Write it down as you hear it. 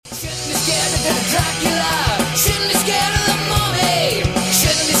Dracula, shouldn't be scared of the mummy.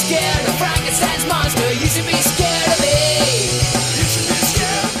 Shouldn't be scared of Frankenstein's monster. You should be scared of me. You should be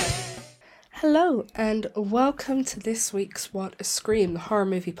scared of me. Hello, and welcome to this week's What a Scream, the horror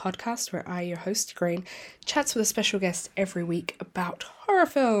movie podcast where I, your host, Green, chats with a special guest every week about horror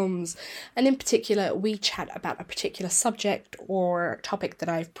films. And in particular, we chat about a particular subject or topic that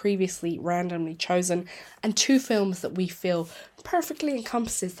I've previously randomly chosen, and two films that we feel perfectly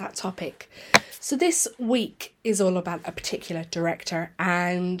encompasses that topic. So this week is all about a particular director,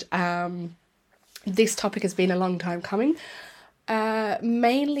 and this topic has been a long time coming.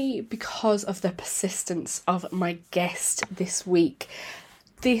 Mainly because of the persistence of my guest this week.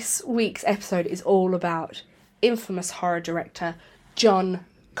 This week's episode is all about infamous horror director John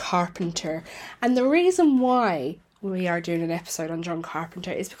Carpenter. And the reason why we are doing an episode on John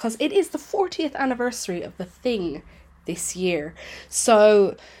Carpenter is because it is the 40th anniversary of The Thing this year.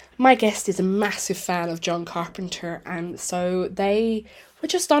 So my guest is a massive fan of John Carpenter, and so they were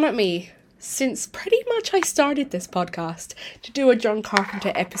just on at me since pretty much I started this podcast to do a John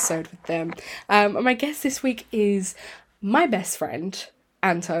Carpenter episode with them. My guest this week is my best friend,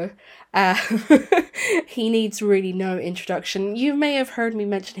 Anto. He needs really no introduction. You may have heard me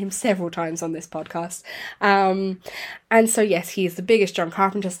mention him several times on this podcast. And so yes, he is the biggest John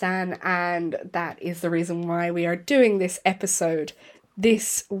Carpenter stan, and that is the reason why we are doing this episode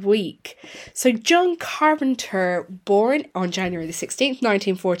this week. So John Carpenter, born on January the 16th,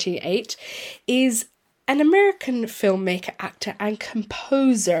 1948, is an American filmmaker, actor, and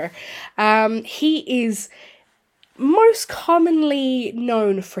composer. He is most commonly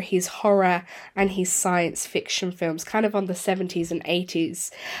known for his horror and his science fiction films, kind of on the 70s and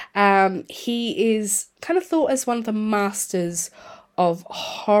 80s. He is kind of thought as one of the masters of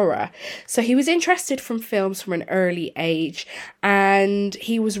horror. So he was interested from films from an early age, and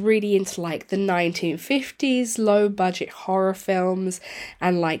he was really into like the 1950s low budget horror films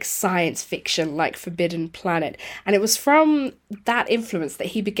and like science fiction like Forbidden Planet. And it was from that influence that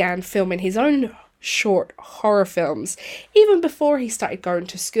he began filming his own short horror films even before he started going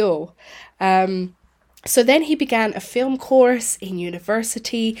to school. So then he began a film course in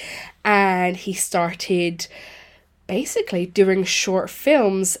university, and he started basically doing short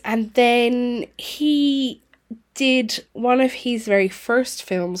films, and then he did one of his very first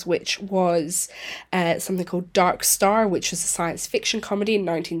films, which was something called Dark Star, which was a science fiction comedy in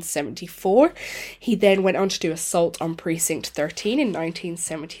 1974. He then went on to do Assault on Precinct 13 in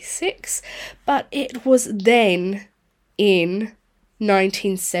 1976, but it was then in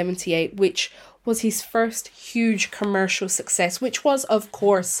 1978, which was his first huge commercial success, which was, of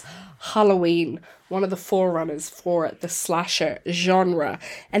course, Halloween, one of the forerunners for the slasher genre.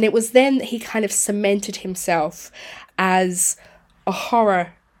 And it was then that he kind of cemented himself as a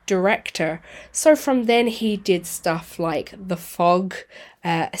horror director. So from then he did stuff like The Fog,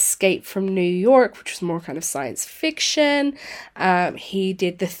 Escape from New York, which was more kind of science fiction. He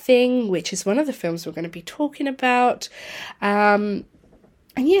did The Thing, which is one of the films we're going to be talking about.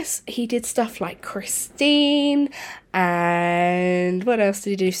 And yes, he did stuff like Christine, and what else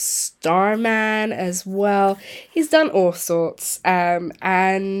did he do? Starman as well. He's done all sorts.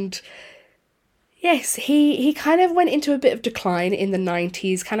 And yes, he kind of went into a bit of decline in the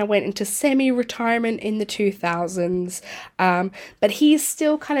 90s, kind of went into semi-retirement in the 2000s. But he is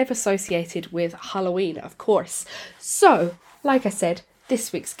still kind of associated with Halloween, of course. So, like I said,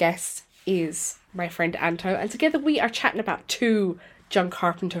 this week's guest is my friend Anto, and together we are chatting about two John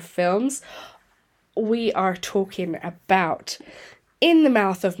Carpenter films. We are talking about In the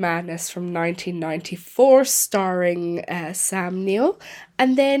Mouth of Madness from 1994, starring Sam Neill.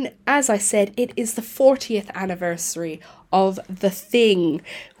 And then, as I said, it is the 40th anniversary of The Thing,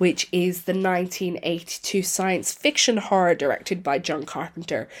 which is the 1982 science fiction horror directed by John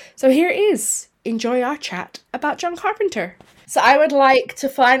Carpenter. So here it is. Enjoy our chat about John Carpenter. So I would like to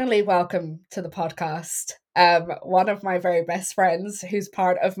finally welcome to the podcast one of my very best friends, who's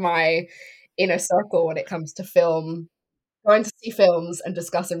part of my inner circle when it comes to film, going to see films and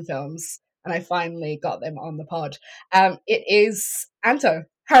discussing films. And I finally got them on the pod. It is Anto.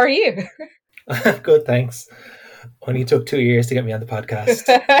 How are you? Good, thanks. Only took 2 years to get me on the podcast.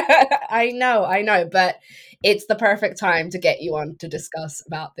 I know, but it's the perfect time to get you on to discuss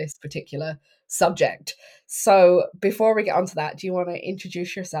about this particular subject. So before we get onto that, do you want to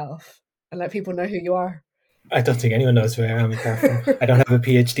introduce yourself and let people know who you are? I don't think anyone knows who I am, apart from I don't have a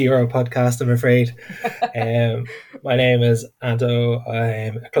PhD or a podcast, I'm afraid. My name is Anto.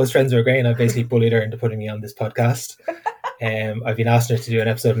 I'm close friends with Grain. I basically bullied her into putting me on this podcast. I've been asking her to do an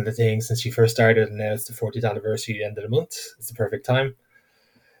episode of The Thing since she first started, and now it's the 40th anniversary at the end of the month. It's the perfect time.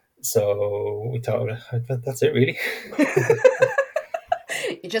 So we thought, that's it really.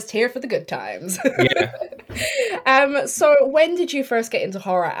 You're just here for the good times. Yeah. So when did you first get into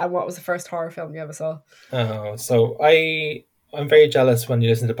horror, and what was the first horror film you ever saw? So I'm very jealous when you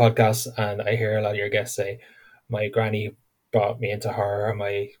listen to podcasts and I hear a lot of your guests say, my granny brought me into horror,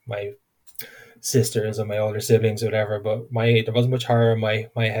 my sisters and my older siblings or whatever, but my there wasn't much horror in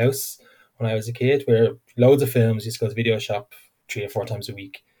my house when I was a kid. Where loads of films, used to go to the video shop 3 or 4 times a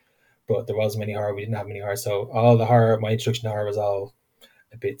week, but there wasn't many horror. We didn't have many horror, so all the horror, my introduction to horror was all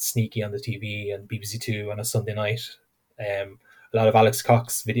a bit sneaky on the TV and BBC Two on a Sunday night. A lot of Alex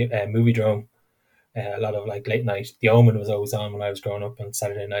Cox video movie drone. A lot of like late night. The Omen was always on when I was growing up on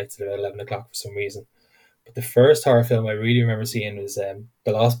Saturday nights at about 11 o'clock for some reason. But the first horror film I really remember seeing was The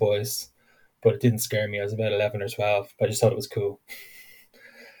Lost Boys, but it didn't scare me. I was about 11 or 12, but I just thought it was cool.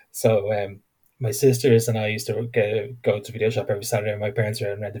 So my sisters and I used to go to the video shop every Saturday. My parents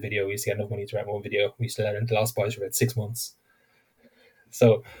were rent the video. We used to get enough money to rent one video. We used to rent The Lost Boys for about 6 months.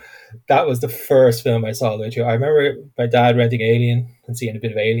 So that was the first film I saw all the way through. I remember my dad renting Alien and seeing a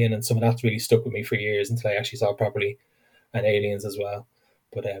bit of Alien, and some of that really stuck with me for years until I actually saw it properly, and Aliens as well.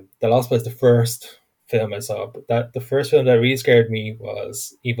 But The Lost Boys, the first film I saw. But the first film that really scared me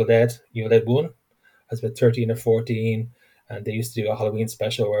was Evil Dead. Evil Dead 1. I was about 13 or 14, and they used to do a Halloween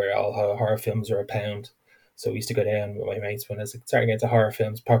special where all horror films were £1. So we used to go down with my mates when I was starting into horror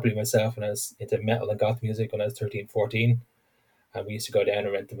films properly myself, when I was into metal and goth music when I was 13, 14. And we used to go down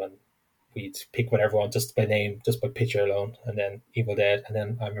and rent them, and we'd pick whatever one just by name, just by picture alone, and then Evil Dead. And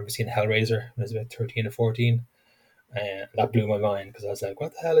then I remember seeing Hellraiser when I was about 13 or 14, and that blew my mind because I was like,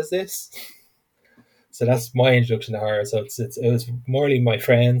 what the hell is this? So that's my introduction to horror. So it was morely my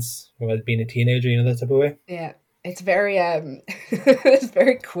friends when I was being a teenager, that type of way. Yeah. It's very it's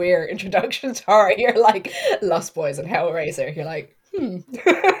very queer introduction to horror. You're like Lost Boys and Hellraiser. You're like,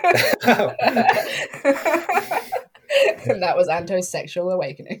 And that was Anto's sexual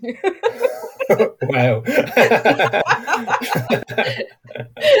awakening. Wow.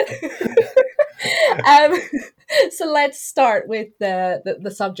 So let's start with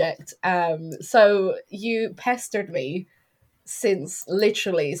the subject. So you pestered me since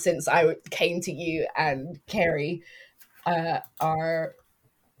I came to you and Carrie, our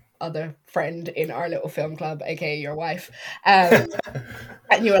other friend in our little film club, aka your wife, and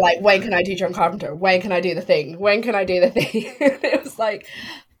you were like, when can I do John Carpenter? When can I do the thing? When can I do the thing? It was like,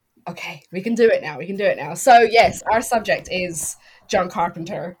 okay, we can do it now. So yes, our subject is John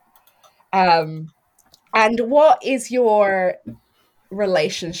Carpenter. And what is your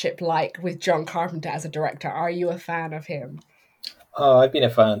relationship like with John Carpenter as a director? Are you a fan of him? Oh, I've been a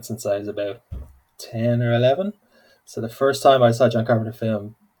fan since I was about 10 or 11. So the first time I saw John Carpenter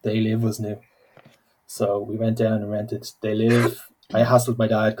film, They Live, was new. So we went down and rented They Live. I hassled my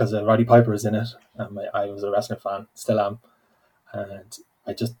dad because Roddy Piper was in it, and I was a wrestling fan, still am. And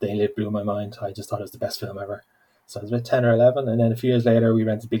They Live blew my mind. I just thought it was the best film ever. So I was about 10 or 11, and then a few years later we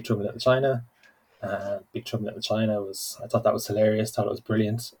rented Big Trouble in Little China. Big Trouble in Little China I thought that was hilarious, thought it was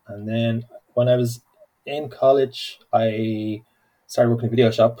brilliant. And then when I was in college, I started working in a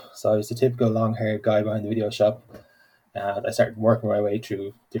video shop. So I was the typical long-haired guy behind the video shop. And I started working my way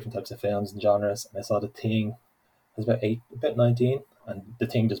through different types of films and genres. And I saw The Thing. I was about 19, and The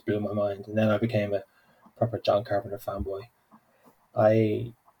Thing just blew my mind. And then I became a proper John Carpenter fanboy.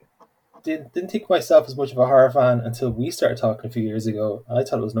 I didn't think of myself as much of a horror fan until we started talking a few years ago. I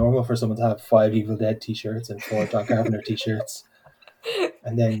thought it was normal for someone to have 5 Evil Dead t-shirts and 4 John Carpenter t-shirts.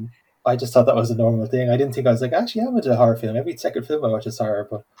 And then I just thought that was a normal thing. I didn't think, I was like, actually, I'm into a horror film. Every second film I watch is horror.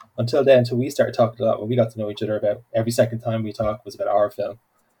 But until we started talking a lot, when we got to know each other, about every second time we talked was about a horror film.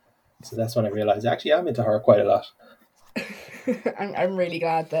 So that's when I realized, actually, I'm into horror quite a lot. I'm really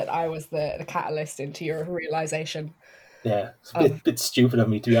glad that I was the catalyst into your realization. Yeah, it's a bit stupid of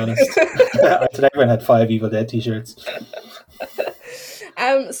me, to be honest. Today everyone had 5 Evil Dead t-shirts.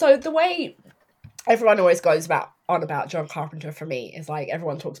 So the way everyone always goes on about John Carpenter for me is like,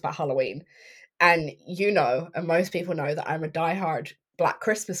 everyone talks about Halloween, and and most people know that I'm a diehard Black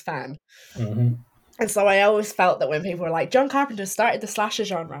Christmas fan. Mm-hmm. And so I always felt that when people were like, John Carpenter started the slasher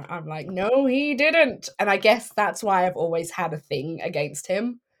genre, I'm like, no, he didn't. And I guess that's why I've always had a thing against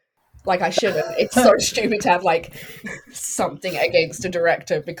him. Like, I shouldn't. It's so stupid to have, like, something against a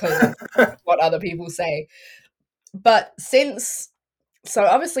director because of what other people say. But so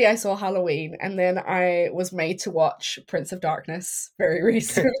obviously I saw Halloween, and then I was made to watch Prince of Darkness very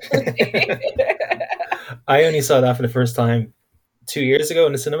recently. I only saw that for the first time 2 years ago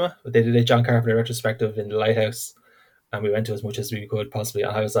in the cinema. They did a John Carpenter retrospective in the Lighthouse, and we went to as much as we could possibly.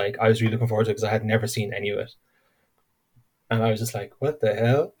 And I was really looking forward to it because I had never seen any of it. And I was just like, what the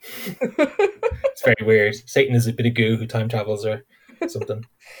hell? It's very weird. Satan is a bit of goo who time travels or something.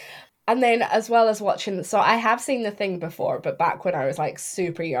 And then, as well as watching, so I have seen The Thing before, but back when I was like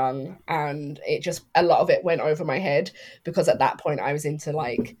super young, and it just, a lot of it went over my head because at that point I was into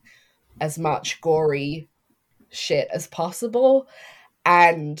like as much gory shit as possible.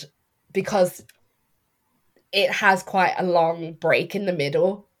 And because it has quite a long break in the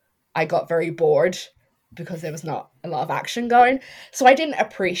middle, I got very bored because there was not a lot of action going. So I didn't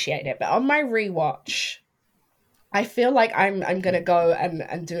appreciate it. But on my rewatch, I feel like I'm gonna go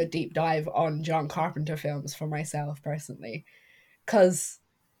and do a deep dive on John Carpenter films for myself personally, because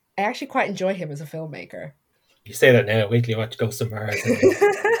I actually quite enjoy him as a filmmaker. You say that now, wait till you watch Ghost of Mars and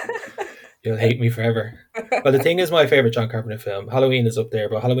you'll hate me forever. But The Thing is my favourite John Carpenter film. Halloween is up there,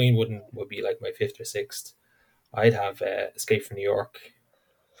 but Halloween would be like my fifth or sixth. I'd have Escape from New York,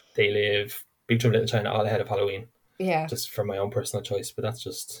 They Live, Big Trouble in Little China all ahead of Halloween, Yeah. just for my own personal choice. But that's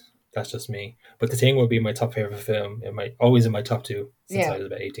just me. But The Thing would be my top favourite film. Always in my top two since Yeah. I was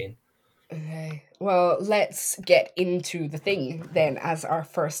about 18. Okay. Well, let's get into The Thing then as our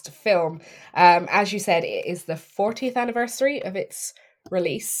first film. As you said, it is the 40th anniversary of its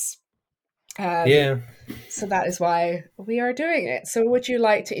release. Yeah. So that is why we are doing it. So would you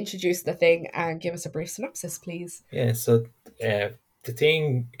like to introduce The Thing and give us a brief synopsis, please? Yeah, so The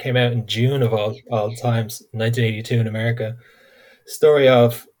Thing came out in June of all times, 1982 in America. Story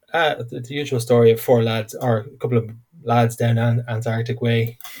of the usual story of four lads, or a couple of lads down Antarctic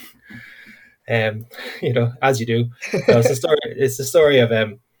way. As you do. So it's the story of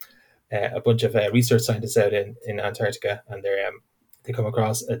a bunch of research scientists out in Antarctica, and they come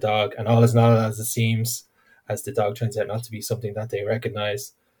across a dog, and all is not as it seems, as the dog turns out not to be something that they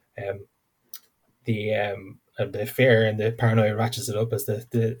recognize. The fear and the paranoia ratchets it up as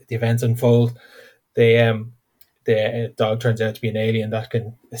the events unfold. The dog turns out to be an alien that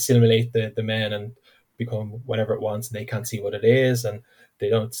can assimilate the men and become whatever it wants, and they can't see what it is, and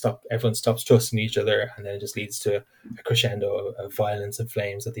everyone stops trusting each other, and then it just leads to a crescendo of violence and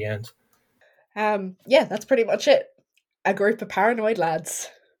flames at the end. Yeah, that's pretty much it. A group of paranoid lads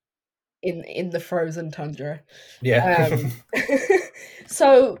in the frozen tundra. Yeah.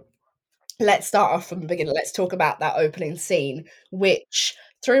 So let's start off from the beginning. Let's talk about that opening scene, which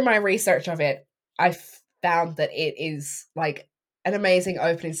through my research of it, I found that it is like an amazing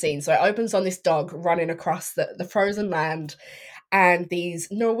opening scene. So it opens on this dog running across the frozen land, and these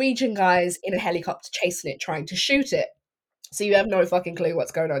Norwegian guys in a helicopter chasing it, trying to shoot it. So you have no fucking clue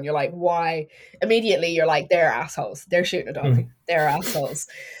what's going on. You're like, why? Immediately you're like, they're assholes. They're shooting a dog. They're assholes.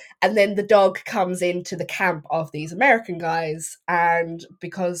 And then the dog comes into the camp of these American guys, and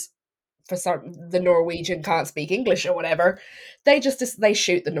because the Norwegian can't speak English or whatever, they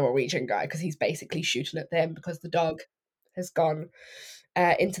shoot the Norwegian guy because he's basically shooting at them because the dog has gone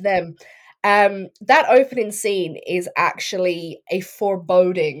into them. That opening scene is actually a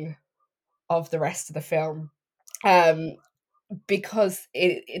foreboding of the rest of the film. Because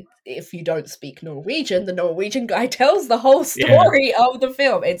if you don't speak Norwegian, the Norwegian guy tells the whole story of the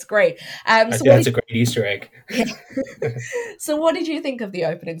film. It's great. So that's a great Easter egg. So what did you think of the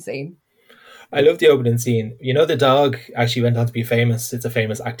opening scene? I love the opening scene. You know, the dog actually went on to be famous. It's a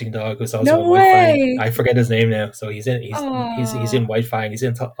famous acting dog who's also No in White way! Fang. I forget his name now. So he's in White Fang. He's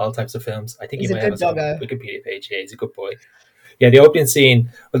in all types of films. I think He's he a might good have his own doggo. Wikipedia page. Yeah, he's a good boy. Yeah, the opening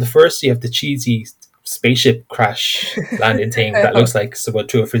scene. Well, the first you have the cheesy spaceship crash landing thing that looks like someone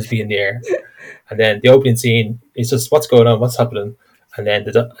threw a frisbee in the air, and then the opening scene is just what's going on, what's happening, and then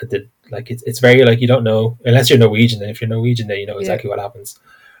it's very like you don't know unless you're Norwegian, and if you're Norwegian, then you know exactly what happens,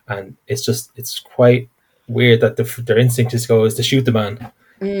 and it's quite weird that their instinct is to shoot the man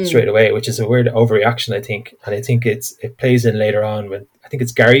straight away, which is a weird overreaction, I think, and I think it plays in later on when I think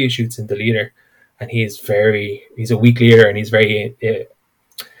it's Gary who shoots in the leader, and he's a weak leader, and he's very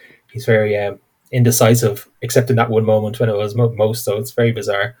indecisive, except in that one moment when it was most. So it's very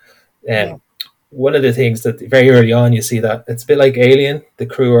bizarre. One of the things that very early on you see that it's a bit like Alien. The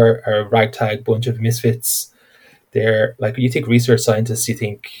crew are a ragtag bunch of misfits. They're like, you think research scientists, you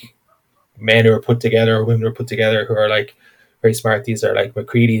think men who are put together or women who are put together who are like very smart. These are like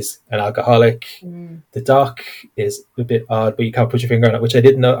McCready's, an alcoholic. The doc is a bit odd, but you can't put your finger on it, which I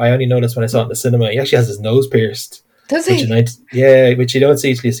didn't know. I only noticed when I saw it in the cinema. He actually has his nose pierced. Does he? Which you don't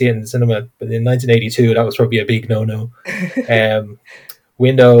usually see it in the cinema, but in 1982 that was probably a big no-no.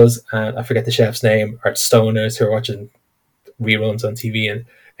 Windows and I forget the chef's name are stoners who are watching reruns on TV,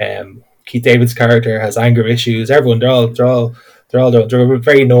 and Keith David's character has anger issues. Everyone, they're all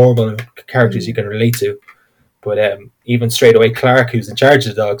very normal characters you can relate to. But even straight away, Clark, who's in charge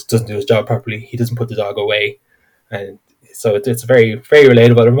of the dogs, doesn't do his job properly. He doesn't put the dog away, and So it's very, very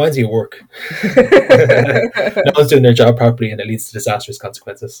relatable. It reminds you of work. No one's doing their job properly, and it leads to disastrous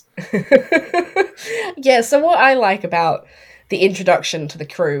consequences. Yeah, so what I like about the introduction to the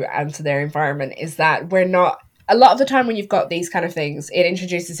crew and to their environment is that we're not, a lot of the time when you've got these kind of things, it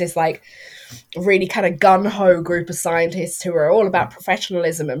introduces this like really kind of gun-ho group of scientists who are all about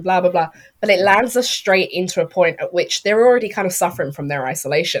professionalism and blah blah blah, but it lands us straight into a point at which they're already kind of suffering from their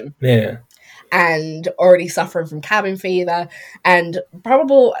isolation Yeah. and already suffering from cabin fever and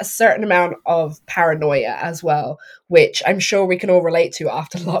probably a certain amount of paranoia as well, which I'm sure we can all relate to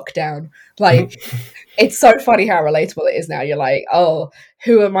after lockdown. Like, it's so funny how relatable it is now. You're like, oh,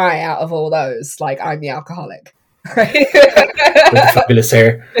 who am I out of all those? Like, I'm the alcoholic. Right? With the fabulous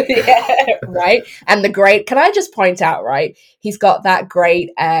hair. Yeah, right. And the great, can I just point out, right? He's got that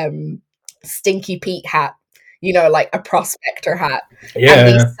great Stinky Pete hat, you know, like a prospector hat. And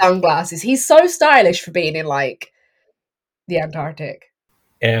Yeah. these sunglasses. He's so stylish for being in like the Antarctic.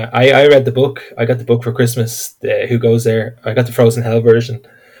 Yeah, I read the book. I got the book for Christmas. Who Goes There? I got the Frozen Hell version,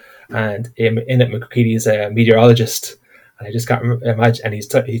 and in it, McCready is a meteorologist, and I just can't imagine. And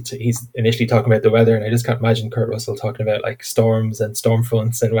he's initially talking about the weather, and I just can't imagine Kurt Russell talking about like storms and storm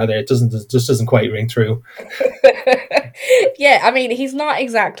fronts and weather. It just doesn't quite ring true. Yeah, I mean, he's not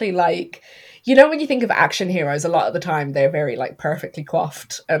exactly like, you know, when you think of action heroes, a lot of the time they're very like perfectly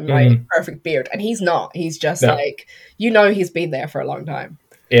coiffed and like perfect beard, and he's not. He's just like, you know, he's been there for a long time.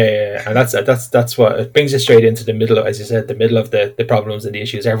 Yeah, and that's what it brings you straight into the middle of, as you said, the middle of the problems and the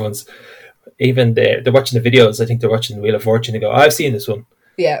issues. Everyone's even they're watching the videos. I think they're watching Wheel of Fortune and go, I've seen this one.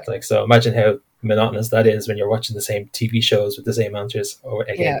 Yeah. Like, so imagine how monotonous that is when you're watching the same TV shows with the same answers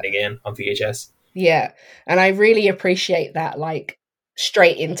again and again on VHS. Yeah, and I really appreciate that, like,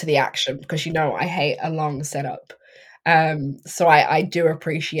 straight into the action, because, you know, I hate a long setup. So I do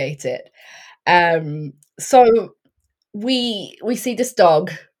appreciate it. So we see this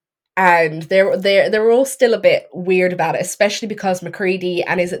dog, and they're all still a bit weird about it, especially because McCready,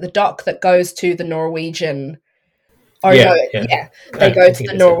 and is it the doc that goes to the Norwegian? Or Yeah, no, yeah. they I go to think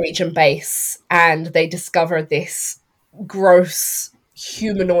the it is, Norwegian base, and they discover this gross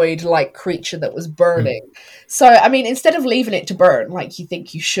humanoid-like creature that was burning. So, I mean, instead of leaving it to burn like you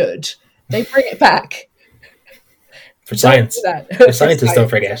think you should, they bring it back. For science. Don't do that. For scientists, don't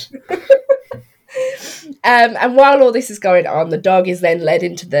forget. And while all this is going on, the dog is then led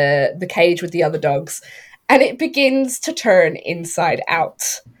into the cage with the other dogs, and it begins to turn inside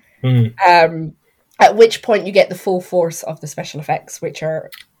out. At which point you get the full force of the special effects, which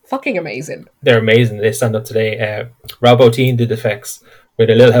are fucking amazing. They're amazing. They stand up today. Rob Bottin did effects with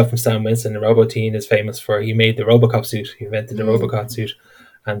a little help from Stan Winston. And Rob Bottin is famous for, he made the Robocop suit. He invented the Robocop suit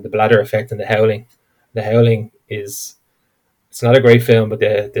and the bladder effect and the howling. The howling is, it's not a great film, but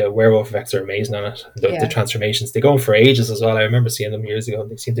the werewolf effects are amazing on it. The transformations, they go on for ages as well. I remember seeing them years ago.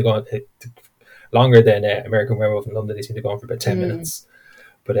 They seem to go on longer than American Werewolf in London. They seem to go on for about 10 minutes.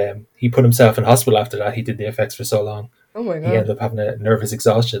 But he put himself in hospital after that. He did the effects for so long. Oh my god! He ended up having a nervous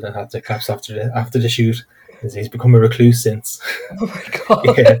exhaustion and had to collapse after the shoot. He's become a recluse since. Oh my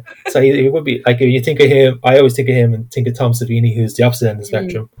god! Yeah. So he would be like, if you think of him, I always think of him and think of Tom Savini, who's the opposite end of the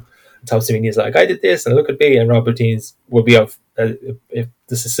spectrum. Tom Savini is like, I did this and look at me, and Robert Dean's would be of if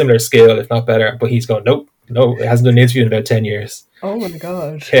this is a similar scale, if not better. But he's going, nope, no, it hasn't done an interview in about 10 years. Oh my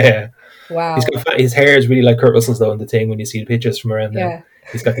god! Yeah. Wow. His hair is really like Kurt Russell's though in the thing when you see the pictures from around there. Yeah.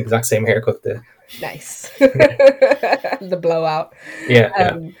 He's got the exact same haircut there. Nice. The blowout.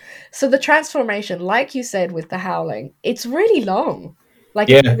 Yeah. So the transformation, like you said with the howling, it's really long. Like,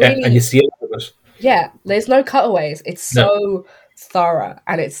 yeah, really, and you see a lot of it. Yeah, there's no cutaways. It's so thorough,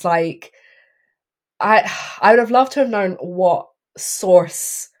 and it's like I would have loved to have known what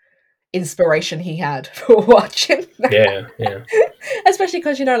source inspiration he had for watching that. Yeah. Especially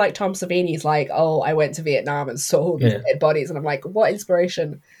because, you know, like Tom Savini's like, oh, I went to Vietnam and saw these dead bodies, and I'm like, what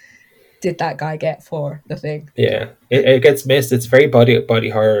inspiration did that guy get for the thing? Yeah, it gets missed. It's very body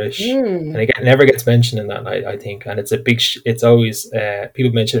horror-ish, and it never gets mentioned in that. I think, and it's a big. It's always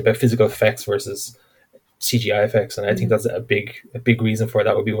people mention about physical effects versus CGI effects, and I think that's a big reason for it.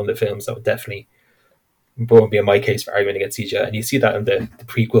 That would be one of the films that would definitely won't be in my case for arguing against CGI, and you see that in the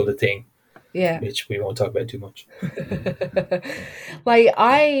prequel, The Thing, which we won't talk about too much. Like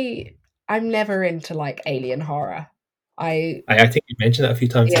I'm never into like alien horror. I think you mentioned that a few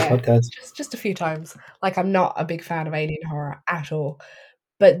times in the podcast. Just a few times. Like, I'm not a big fan of alien horror at all,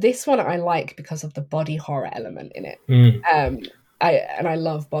 but this one I like because of the body horror element in it. I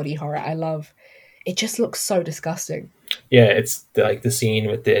love body horror. I love it. Just looks so disgusting. Yeah, it's like the scene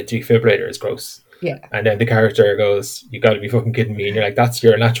with the defibrillator is gross. Yeah, and then the character goes, "You got to be fucking kidding me!" And you're like, "That's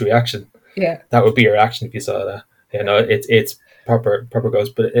your natural reaction." Yeah, that would be your reaction if you saw that. You know, it's proper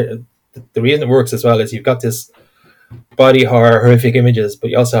ghost. But the reason it works as well is you've got this body horror, horrific images, but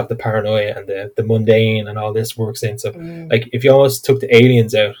you also have the paranoia and the mundane and all this works in. So, like, if you almost took the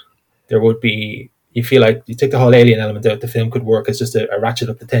aliens out, there would be. You feel like you take the whole alien element out, the film could work as just a ratchet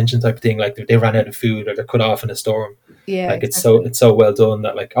up the tension type of thing. Like they ran out of food or they're cut off in a storm. Yeah, Like exactly. it's so well done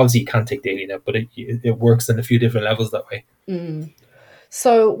that, like, obviously you can't take the alien out, but it works in a few different levels that way.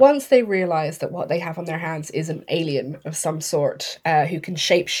 So once they realize that what they have on their hands is an alien of some sort who can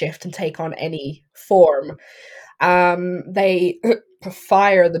shapeshift and take on any form, they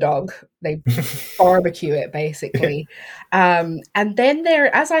fire the dog. They barbecue it basically, and then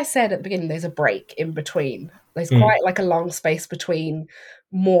there, as I said at the beginning, there's a break in between. There's quite like a long space between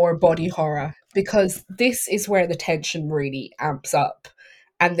more body horror because this is where the tension really amps up.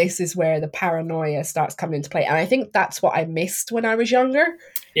 And this is where the paranoia starts coming into play. And I think that's what I missed when I was younger.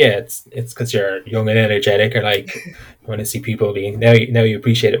 Yeah, it's because you're young and energetic, or like you want to see people being now you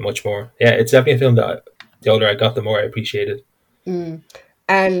appreciate it much more. Yeah, it's definitely a film that the older I got, the more I appreciated.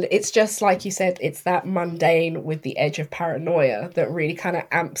 And it's just like you said, it's that mundane with the edge of paranoia that really kind of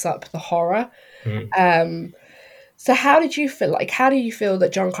amps up the horror. So how did you feel? Like, how do you feel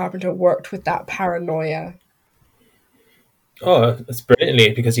that John Carpenter worked with that paranoia? Oh, it's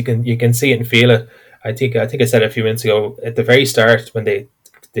brilliantly because you can see it and feel it. I think I said it a few minutes ago at the very start when they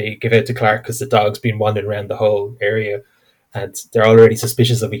give out to Clark because the dog's been wandering around the whole area, and they're already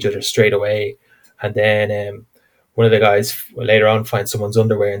suspicious of each other straight away. And then one of the guys later on finds someone's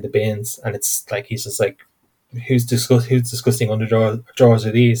underwear in the bins, and it's like he's just like, who's disgusting drawers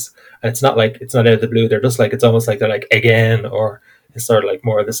are these? And it's not out of the blue. They're just like, it's almost like they're like again, or it's sort of like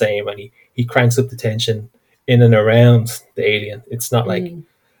more of the same. And he cranks up the tension in and around the alien. It's not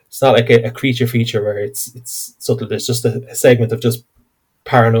like a creature feature where it's subtle. There's just a segment of just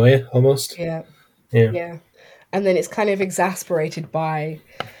paranoia almost. Yeah, Yeah, yeah. And then it's kind of exasperated by,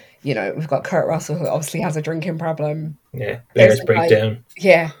 we've got Kurt Russell who obviously has a drinking problem. yeah. There's Blair's the guy, breakdown.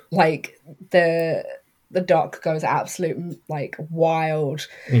 yeah, like the doc goes absolute like wild,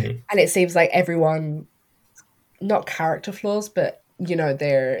 and it seems like everyone, not character flaws, but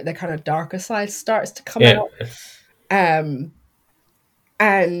their kind of darker side starts to come Yeah, out.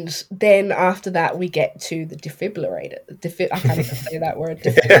 And then after that, we get to the defibrillator. I can't even say that word.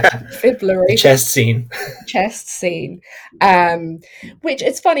 the Defibrillator chest scene. chest scene, which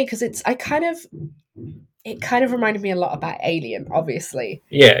it's funny because it kind of reminded me a lot about Alien, obviously.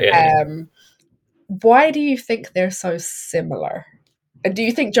 Yeah. Why do you think they're so similar? And do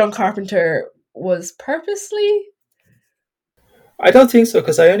you think John Carpenter was purposely? I don't think so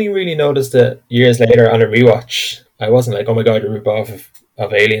because I only really noticed it years later on a rewatch. I wasn't like, oh my god, a rip off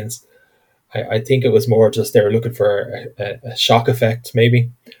of Aliens. I think it was more just they were looking for a shock effect,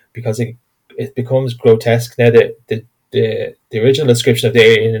 maybe, because it becomes grotesque. Now, the original description of the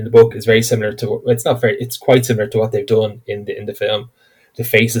alien in the book is very similar to, it's quite similar to what they've done in the film. The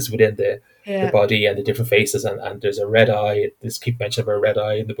faces within the body and the different faces, and there's a red eye. There's keep mention of a red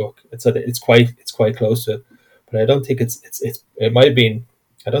eye in the book. So it's quite close to it. But I don't think it might have been.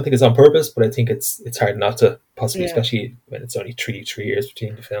 I don't think it's on purpose, but I think it's hard not to, possibly, especially when it's only three years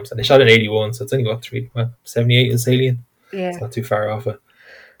between the films, and they shot in 81, so it's only what 78 is Alien. Yeah. It's not too far off it,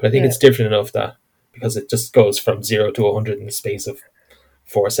 but I think it's different enough that because it just goes from 0 to 100 in the space of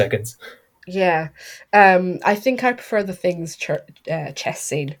 4 seconds. Yeah, I think I prefer the Thing's chest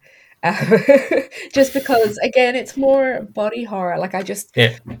scene, just because again it's more body horror. Like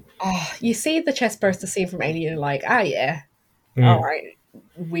you see the chest burster scene from Alien, like yeah, all right,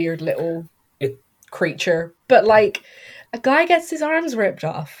 weird little creature, but like a guy gets his arms ripped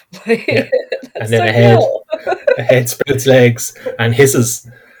off, and then a head sprouts legs and hisses.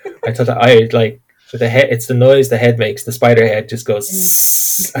 I thought that like with the head, it's the noise the head makes. The spider head just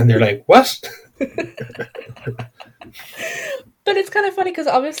goes, and they're like, "What?" But it's kind of funny because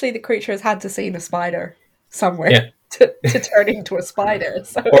obviously the creature has had to see a spider somewhere to turn into a spider,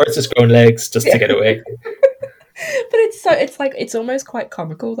 or it's just growing legs just to get away. But it's almost quite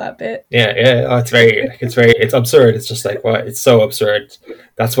comical, that bit. Yeah. Oh, it's absurd. It's just like, what? It's so absurd.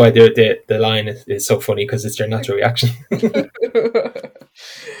 That's why the line is so funny, because it's your natural reaction.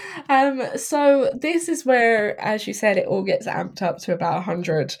 So this is where, as you said, it all gets amped up to about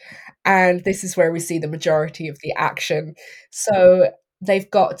 100, and this is where we see the majority of the action. So they've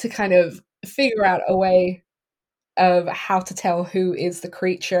got to kind of figure out a way of how to tell who is the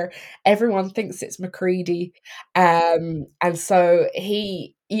creature. Everyone thinks it's MacReady, and so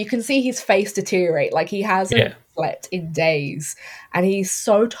you can see his face deteriorate. Like he hasn't slept in days, and he's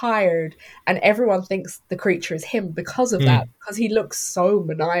so tired, and everyone thinks the creature is him because of that, because he looks so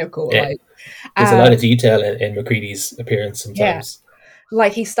maniacal. Yeah. Like, There's a lot of detail in McCready's appearance yeah, sometimes.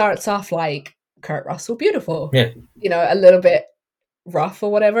 like he starts off like Kurt Russell, beautiful, Yeah. you know, a little bit rough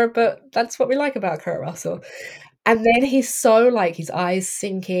or whatever, but that's what we like about Kurt Russell. And then he's so like his eyes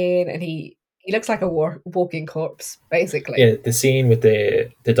sinking, and he looks like a walking corpse, basically. Yeah, the scene with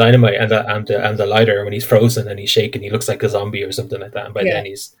the dynamite and the lighter when he's frozen and he's shaking, he looks like a zombie or something like that. And by Yeah. then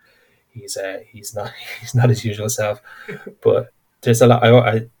he's not he's not his usual self. But there's a lot.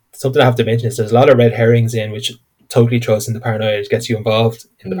 Something I have to mention is there's a lot of red herrings in which totally throws in the paranoia. It gets you involved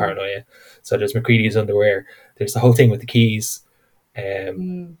in the paranoia. So there's McCready's underwear. There's the whole thing with the keys.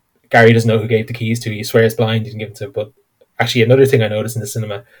 Gary doesn't know who gave the keys to. He swears blind he didn't give them to him. But actually, another thing I noticed in the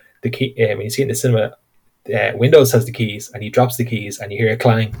cinema, the key when you see it in the cinema, Windows has the keys and he drops the keys and you hear a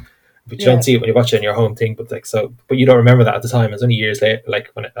clang, but you don't see it when you watch it in your home thing. But but you don't remember that at the time. It's only years later, like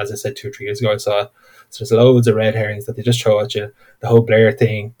when, as I said, 2 or 3 years ago, I saw it. So there's loads of red herrings that they just throw at you. The whole Blair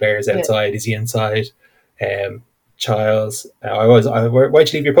thing. Blair's outside. Is he inside? Childs.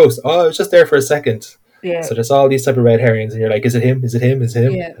 Why'd you leave your post? Oh, I was just there for a second. Yeah. So there's all these type of red herrings, and you're like, is it him? Is it him? Is it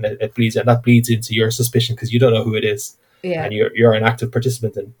him? Yeah. And it bleeds, and that bleeds into your suspicion because you don't know who it is. Yeah. And you're an active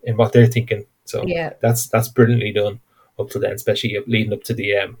participant in what they're thinking. So that's brilliantly done up to then, especially leading up to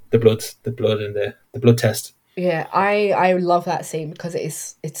the blood and the blood test. Yeah, I love that scene because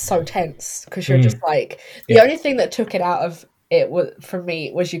it's so tense, because you're just like, the only thing that took it out of it was, for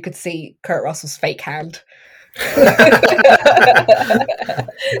me, was you could see Kurt Russell's fake hand.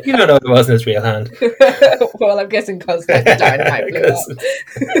 You don't know it wasn't his real hand. Well, I'm guessing because the dynamite blew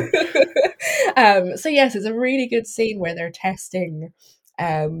up. So yes, it's a really good scene where they're testing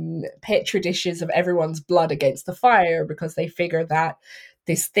petri dishes of everyone's blood against the fire, because they figure that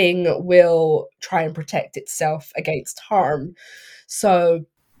this thing will try and protect itself against harm. So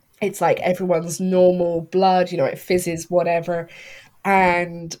it's like everyone's normal blood, you know, it fizzes, whatever,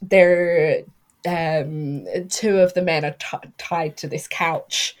 and they're 2 of the men are tied to this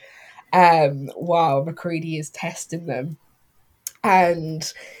couch while McCready is testing them.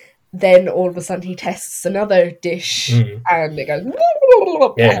 And then all of a sudden he tests another dish and it goes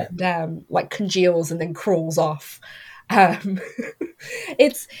and like congeals and then crawls off.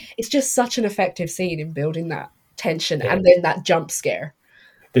 It's just such an effective scene in building that tension, and then that jump scare.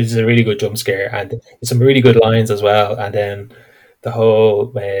 There's a really good jump scare, and there's some really good lines as well. And then the whole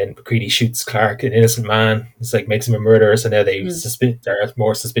when McCready shoots Clark, an innocent man, it's like makes him a murderer, so now they're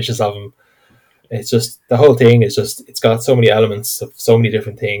more suspicious of him. It's just, the whole thing is just, it's got so many elements of so many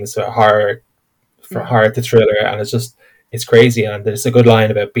different things, from horror to thriller, and it's crazy. And there's a good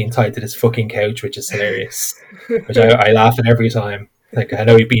line about being tied to this fucking couch, which is hilarious, which I laugh at every time. Like, I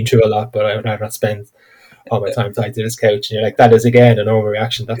know you've been through a lot, but I would rather not spend all my time tied to this couch. And you're like, that is again a normal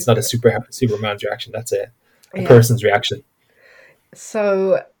reaction. That's not a Superman's reaction. That's a person's reaction.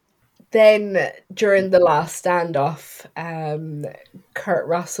 So then during the last standoff, Kurt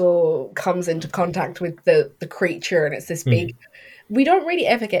Russell comes into contact with the creature, and it's this big, we don't really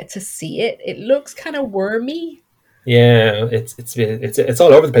ever get to see it. It looks kind of wormy. Yeah, it's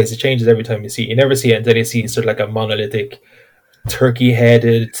all over the place. It changes every time you see it. You never see it until you see sort of like a monolithic turkey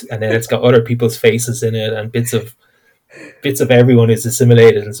headed, and then it's got other people's faces in it, and bits of everyone is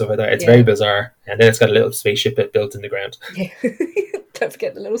assimilated and stuff like that. It's very bizarre. And then it's got a little spaceship built in the ground. Yeah. Don't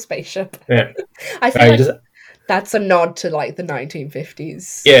forget the little spaceship. Yeah. I feel that's a nod to like the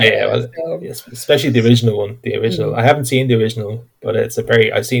 1950s. Yeah. Well, especially the original one. The original. I haven't seen the original, but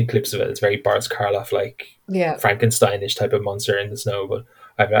I've seen clips of it. It's very Boris Karloff, like Frankensteinish type of monster in the snow, but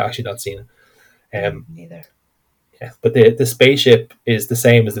I've actually not seen it. Neither. Yeah, but the spaceship is the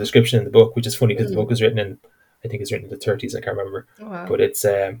same as the description in the book, which is funny because the book was written in, I think it's written in the 30s. I can't remember. Oh, wow. But it's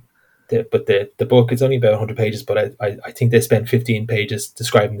the book is only about 100 pages, but I think they spent 15 pages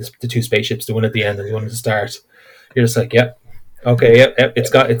describing the 2 spaceships, the one at the end and the one at the start. You're just like,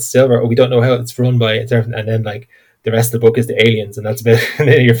 it's silver. We don't know how it's run by, and then like the rest of the book is the aliens, and that's a bit, and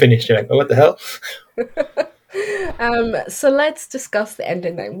then you're finished. You're like, oh, what the hell? So let's discuss the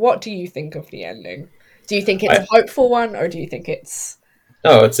ending then. What do you think of the ending? Do you think it's a hopeful one, or do you think it's...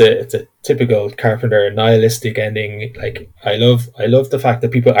 No, it's a typical Carpenter nihilistic ending. Like, I love the fact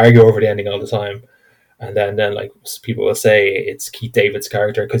that people argue over the ending all the time, and then like people will say it's Keith David's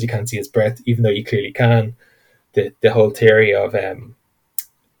character because you can't see his breath, even though you clearly can. The whole theory of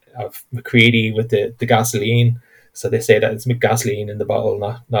McCready with the gasoline. So they say that it's gasoline in the bottle,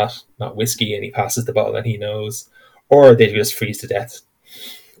 not whiskey, and he passes the bottle and he knows, or they just freeze to death.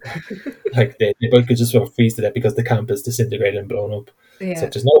 Like they both could just sort of freeze to death because the camp is disintegrated and blown up. So Yeah.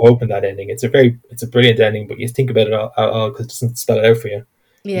 there's no hope in that ending. It's a brilliant ending, but you think about it all because it doesn't spell it out for you.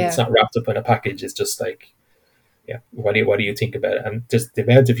 It's Yeah. not wrapped up in a package. It's just like, yeah, what do you think about it? And just the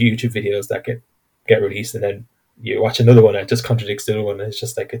amount of YouTube videos that get released, and then you watch another one and it just contradicts the other one. And it's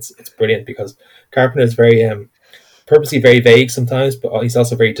just like it's brilliant because Carpenter is very purposely very vague sometimes, but he's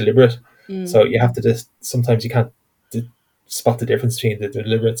also very deliberate. Mm. So you have to just sometimes you can't spot the difference between the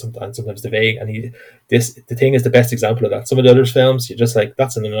deliberate sometimes the vague. And the thing is the best example of that. Some of the other films you're just like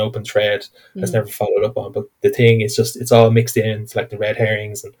that's in an open thread that's never followed up on, but the thing is just it's all mixed in. It's like the red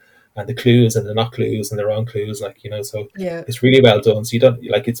herrings and the clues and the not clues and the wrong clues, like so Yeah. it's really well done. So you don't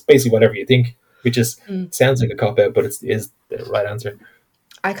like it's basically whatever you think, which is sounds like a cop out, but is the right answer.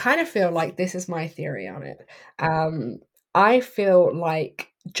 I kind of feel like this is my theory on it. I feel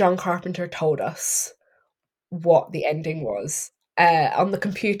like John Carpenter told us what the ending was. On the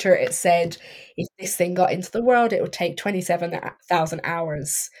computer, it said if this thing got into the world, it would take 27,000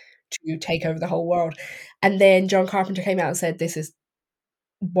 hours to take over the whole world. And then John Carpenter came out and said, this is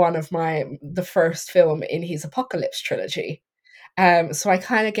the first film in his Apocalypse trilogy. So I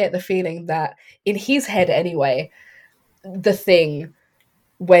kind of get the feeling that in his head anyway, the thing,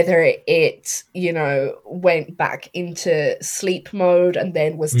 whether it went back into sleep mode and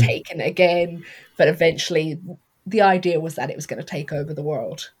then was taken again, but eventually the idea was that it was going to take over the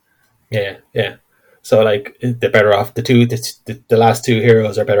world. Yeah. So like they're better off. The last two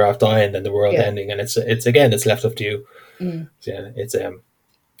heroes are better off dying than the world ending, and it's again it's left up to you. Yeah,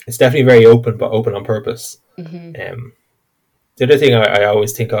 it's definitely very open, but open on purpose. The other thing I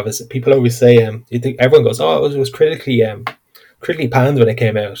always think of is people always say you think everyone goes, oh, it was critically panned when it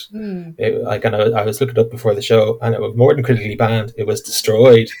came out. And I was looking it up before the show, and it was more than critically panned. It was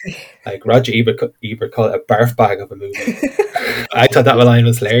destroyed. Like Roger Ebert called it a barf bag of a movie. I thought that line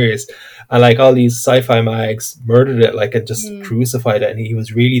was hilarious, and like all these sci-fi mags murdered it, like and just crucified it, and he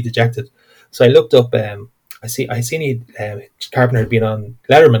was really dejected. So I looked up. I seen Carpenter had been on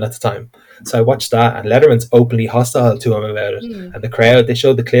Letterman at the time, so I watched that, and Letterman's openly hostile to him about it, and the crowd. They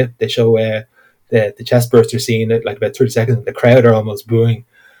showed the clip. They show the chest burster scene, like about 30 seconds, and the crowd are almost booing.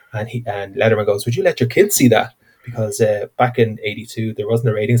 And Letterman goes, "Would you let your kids see that?" Because back in '82, there wasn't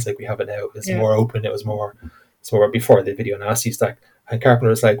the ratings like we have it now. It was more open. It was more before the video nasty stack. And Carpenter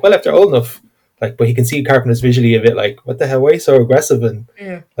was like, "Well, if they're old enough, like, but he can see Carpenter's visually a bit like, what the hell? Why are you so aggressive?" And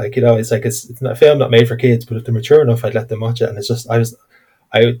like it's like it's not a film not made for kids, but if they're mature enough, I'd let them watch it. And it's just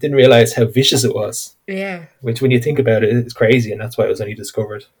I didn't realize how vicious it was. Yeah. Which, when you think about it, it's crazy, and that's why it was only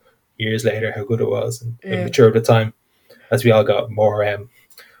discovered years later how good it was, and it matured with time as we all got more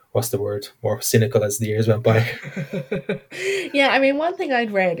more cynical as the years went by. Yeah, I mean, one thing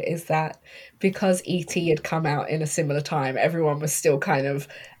I'd read is that because E.T. had come out in a similar time, everyone was still kind of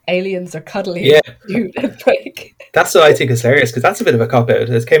aliens are cuddly. Yeah. Cute and like That's what I think is hilarious, because that's a bit of a cop out.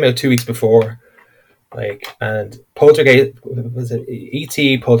 It came out 2 weeks before, like, and Poltergeist, was it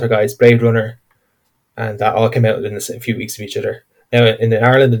E.T., Poltergeist, Blade Runner, and that all came out in a few weeks of each other. Now in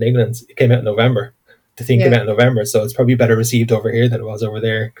Ireland and England, it came out in November. The thing came out in November, so it's probably better received over here than it was over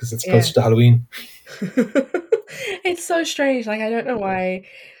there because it's closer to Halloween. It's so strange. Like, I don't know why.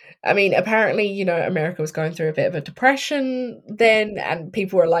 I mean, apparently, America was going through a bit of a depression then, and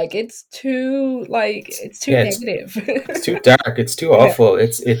people were like, it's too negative. It's too dark. It's too awful.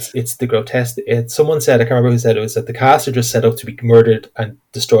 It's the grotesque. Someone said, I can't remember who said it, was that the cast are just set up to be murdered and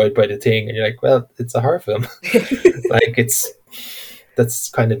destroyed by the thing, and you're like, well, it's a horror film. Like, that's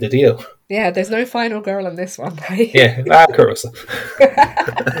kind of the deal. Yeah, there's no final girl in this one, right? Yeah, Kurt Russell.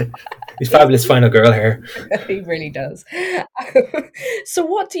 He's fabulous final girl here. He really does. So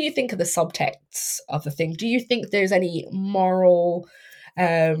what do you think of the subtexts of the thing? Do you think there's any moral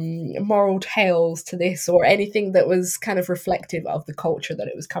tales to this, or anything that was kind of reflective of the culture that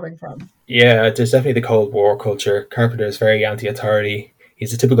it was coming from? Yeah, there's definitely the Cold War culture. Carpenter is very anti-authority.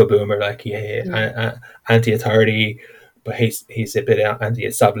 He's a typical boomer, like anti-authority, but he's a bit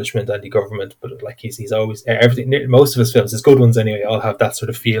anti-establishment, anti-government. But like he's always everything. Most of his films, his good ones anyway, all have that sort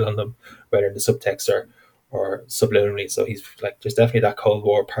of feel on them, whether in the subtext or subliminally. So he's like, there's definitely that Cold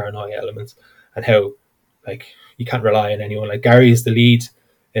War paranoia element, and how like you can't rely on anyone. Like Gary's the lead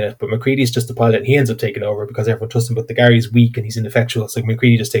in it, but McCready's just the pilot, and he ends up taking over because everyone trusts him. But the Gary's weak and he's ineffectual, so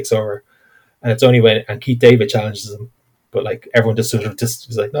McCready just takes over. And it's only when Keith David challenges him, but like everyone just sort of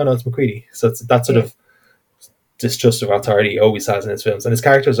is like, no, it's McCready. So it's that sort of distrust of authority he always has in his films, and his lead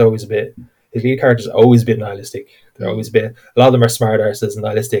character's always a bit nihilistic. They're always a lot of them are smart arses and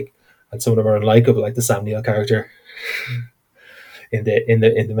nihilistic, and some of them are unlikable, like the Sam Neill character in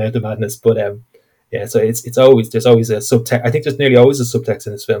the Mount of Madness. But Yeah, so it's always there's always a subtext. I think there's nearly always a subtext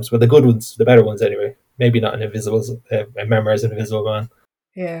in his films, but the good ones, the better ones anyway. Maybe not in Invisible, Memoirs of an Invisible Man.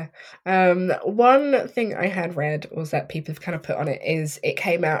 Yeah. One thing I had read was that people have kind of put on it is it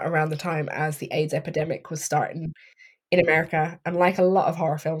came out around the time as the AIDS epidemic was starting in America, and like a lot of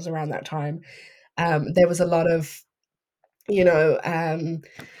horror films around that time, there was a lot of, you know,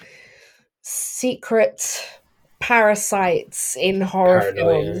 secret parasites in horror films.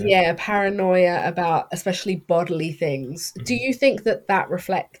 Paranoia. Yeah, paranoia about especially bodily things. Do you think that that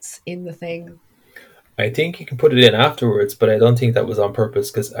reflects in The Thing? I think you can put it in afterwards, but I don't think that was on purpose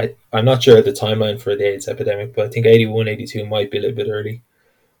because I'm not sure of the timeline for the AIDS epidemic, but I think 81, 82 might be a little bit early.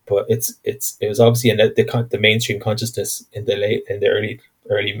 But it was obviously in the mainstream consciousness in the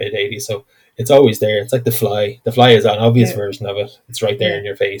early mid 80s, so it's always there. It's like The Fly. The Fly is an obvious Yeah, version of it. It's right there yeah. in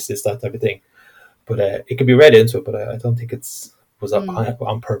your face. It's that type of thing. But it could be read into it, but I don't think it's was Mm,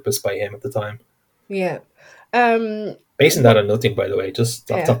 on purpose by him at the time. yeah. Um, Basing that what, on nothing, by the way,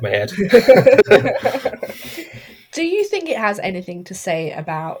 just off the yeah. top of my head. Do you think it has anything to say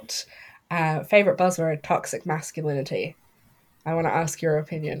about favorite buzzword, toxic masculinity? I want to ask your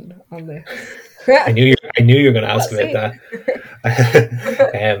opinion on this. I knew you were going to ask Let's about see.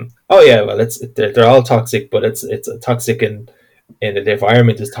 that. Oh yeah, well, they're all toxic, but it's a toxic in the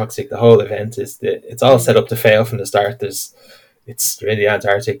environment is toxic. The whole event it's all set Mm, up to fail from the start. You're in the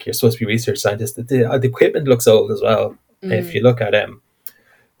Antarctic. You're supposed to be research scientists. The equipment looks old as well. If mm, you look at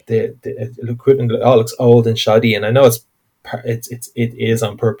the equipment, all looks old and shoddy. And I know it is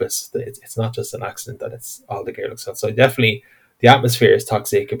on purpose. It's not just an accident that it's all the gear looks old. So definitely, the atmosphere is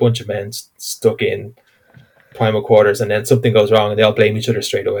toxic. A bunch of men stuck in primal quarters, and then something goes wrong, and they all blame each other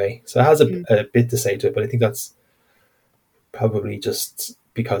straight away. So it has mm. a bit to say to it, but I think that's probably just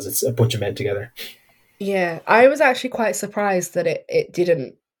because it's a bunch of men together. Yeah, I was actually quite surprised that it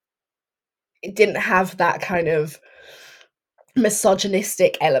didn't have that kind of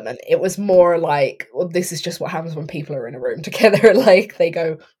misogynistic element. It was more like, well, this is just what happens when people are in a room together. Like they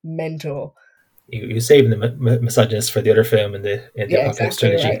go mental. You're saving the misogynist for the other film in the Yeah, Apocalypse exactly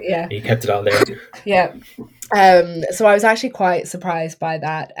right. trilogy. Yeah, You kept it all there. yeah. So I was actually quite surprised by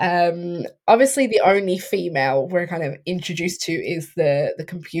that. Obviously, the only female we're kind of introduced to is the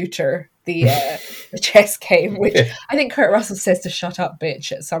computer, the chess game, which I think Kurt Russell says to shut up,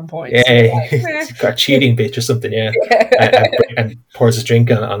 bitch, at some point. So Yeah, I'm like, it's got a cheating bitch or something. Yeah, meh. and pours his drink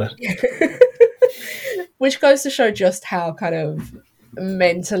on it. Which goes to show just how kind of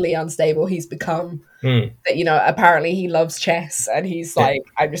mentally unstable he's become. Hmm. That, apparently he loves chess and he's Yeah, like,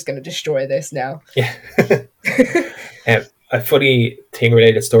 I'm just going to destroy this now. yeah. A funny thing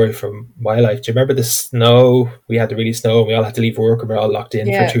related story from my life. Do you remember the snow? We had to really snow, and we all had to leave work, and we are all locked in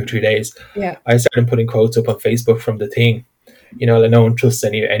for Yeah, 2 or 3 days. yeah. I started putting quotes up on Facebook from the thing. Like no one trusts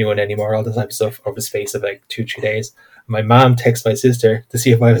anyone anymore. All this type of stuff over the space of like 2 or 3 days. My mom texted my sister to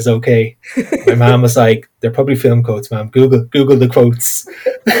see if I was okay. My mom was like, "They're probably film quotes, mom. Google the quotes."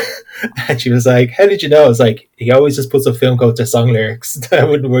 And she was like, "How did you know?" I was like, "He always just puts up film quotes or song lyrics. I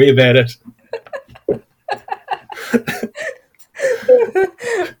wouldn't worry about it."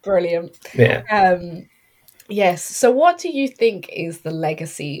 Brilliant. Yeah, Yes. So, what do you think is the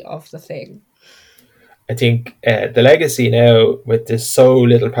legacy of The Thing? I think the legacy now with there's so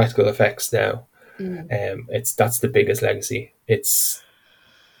little practical effects now. Mm, That's the biggest legacy. It's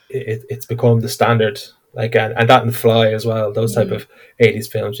become the standard. Like and that and Fly as well. Those type mm, of 80s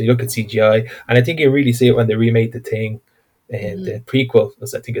films. You look at CGI, and I think you really see it when they remade The Thing, and mm, the prequel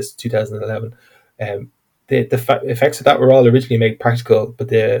was, I think it's 2011. Um, the effects of that were all originally made practical, but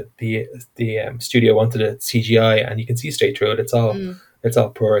the studio wanted it CGI, and you can see straight through it. mm, It's all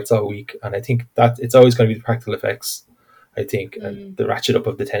poor, it's all weak, and I think that it's always going to be the practical effects. I think, and mm. the ratchet up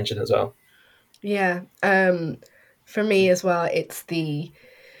of the tension as well. Yeah. For me as well, it's the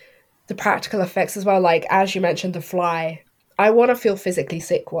practical effects as well. Like as you mentioned, The Fly. I want to feel physically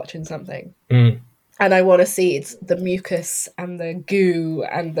sick watching something. Mm, And I want to see it's the mucus and the goo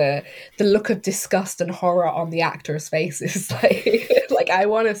and the look of disgust and horror on the actors' faces. Like I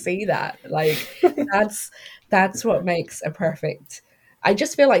want to see that. Like that's that's what makes a perfect. I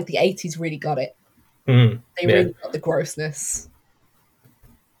just feel like the 80s really got it. They yeah. really got the grossness.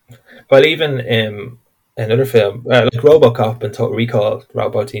 Well, even another film like RoboCop and Total Recall,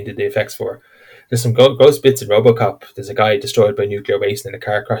 Rob Bottin did the effects for. There's some gross bits in RoboCop. There's a guy destroyed by nuclear waste, and a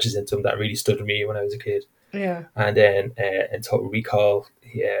car crashes into him. That really stood with me when I was a kid. Yeah. And then in Total Recall,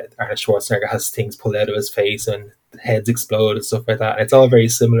 yeah, Arnold Schwarzenegger has things pulled out of his face and heads explode and stuff like that. And it's all very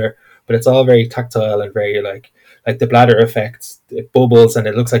similar, but it's all very tactile and very like the bladder effect. It bubbles and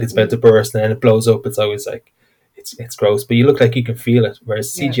it looks like it's about to Mm, burst, and then it blows up. It's always like it's gross, but you look like you can feel it.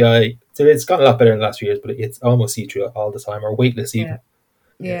 Whereas Yeah. CGI, it's gotten a lot better in the last few years, but it's almost see through all the time, or weightless even.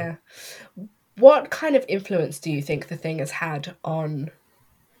 Yeah. What kind of influence do you think The Thing has had on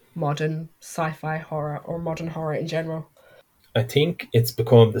modern sci-fi horror or modern horror in general? I think it's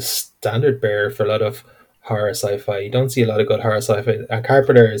become the standard bearer for a lot of horror sci-fi. You don't see a lot of good horror sci-fi.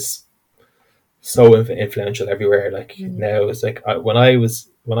 Carpenter is so influential everywhere. Like now, it's like when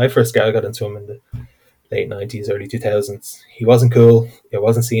I first got into him in the late 90s, early 2000s, he wasn't cool. It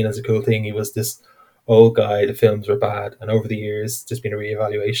wasn't seen as a cool thing. He was this old guy. The films were bad, and over the years, there's been a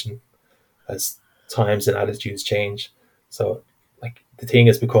reevaluation as times and attitudes change. So, like, The Thing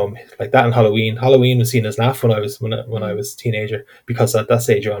has become like that. In Halloween, Halloween was seen as naff when I was a teenager, because at that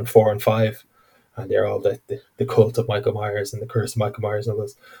stage you're on 4 and 5, and they're all the cult of Michael Myers and the curse of Michael Myers and all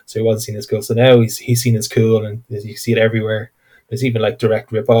those. So he wasn't seen as cool. So now he's seen as cool, and you see it everywhere. There's even like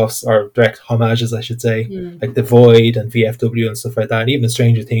direct rip-offs, or direct homages, I should say, like The Void and VFW and stuff like that, and even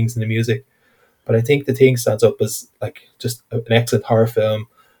Stranger Things in the music. But I think The Thing stands up as like just an excellent horror film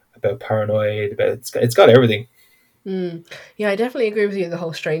about paranoid. It's got everything. Yeah, I definitely agree with you. The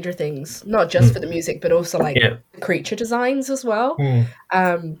whole Stranger Things, not just for the music, but also like Yeah. creature designs as well.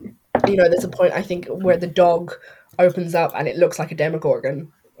 There's a point I think where the dog opens up and it looks like a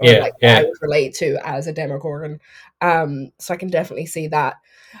Demogorgon, or like what I would relate to as a Demogorgon. So I can definitely see that.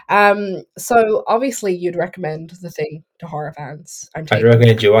 So obviously you'd recommend The Thing to horror fans. I'd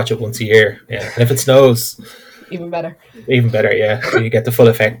recommend you watch it once a year. Yeah, and if it snows, even better. Even better. Yeah, so you get the full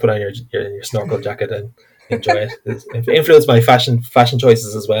effect. Put on your snorkel jacket and enjoy it. It influenced my fashion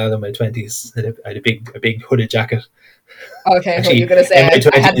choices as well in my 20s. I had a big hooded jacket. Okay, actually, you're going to say I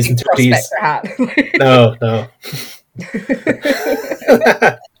had a big prospector No.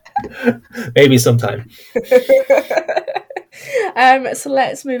 hat. Maybe sometime. So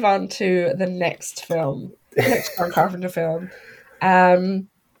let's move on to the next film, next John Carpenter film.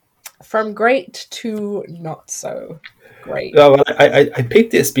 From great to not so great. Well, I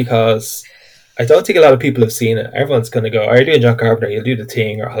picked this because I don't think a lot of people have seen it. Everyone's going to go, "Are you doing John Carpenter? You'll do The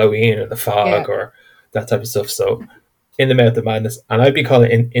Thing or Halloween or The Fog or that type of stuff." So, In the Mouth of Madness, and I've been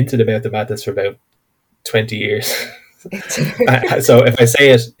calling Into the Mouth of Madness for about 20 years. So if I say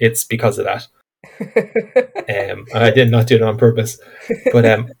it, it's because of that. And I did not do it on purpose. But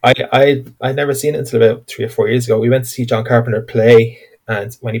I'd never seen it until about 3 or 4 years ago. We went to see John Carpenter play,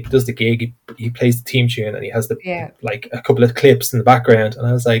 and when he does the gig, he plays the theme tune, and he has like a couple of clips in the background. And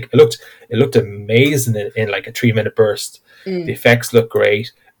I was like, it looked amazing in like a 3-minute burst. The effects look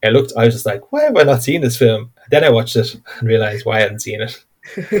great. I was just like, why have I not seen this film? And then I watched it and realized why I hadn't seen it.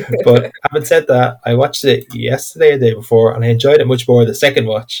 But having said that, I watched it yesterday, the day before, and I enjoyed it much more the second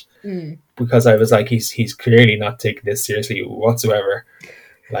watch, because I was like, he's clearly not taking this seriously whatsoever.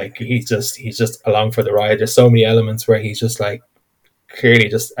 Like he's just along for the ride. There's so many elements where he's just like clearly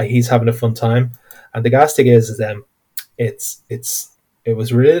just he's having a fun time. And the gas thing is it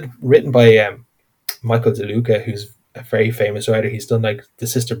was written by Michael DeLuca, who's a very famous writer. He's done like The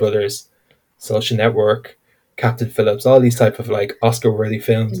Sister Brothers, Social Network, Captain Phillips, all these type of like Oscar-worthy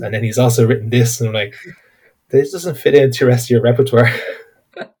films, and then he's also written this, and I'm like, this doesn't fit into the rest of your repertoire.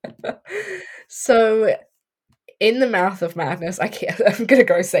 So, In the Mouth of Madness, I'm gonna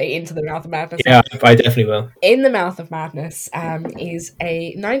go say Into the Mouth of Madness. Yeah, I definitely will. In the Mouth of Madness is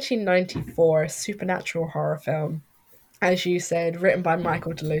a 1994 supernatural horror film, as you said, written by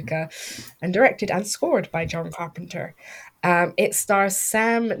Michael DeLuca and directed and scored by John Carpenter. It stars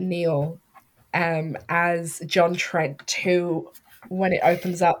Sam Neill as John Trent, who, when it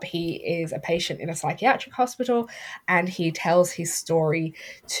opens up, he is a patient in a psychiatric hospital, and he tells his story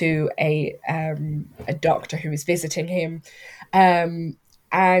to a doctor who is visiting him.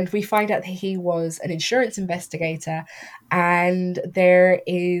 And we find out that he was an insurance investigator, and there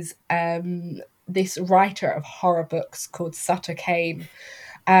is this writer of horror books called Sutter Kane,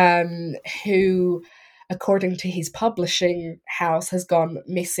 who, according to his publishing house, has gone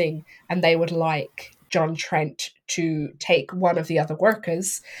missing, and they would like John Trent to take one of the other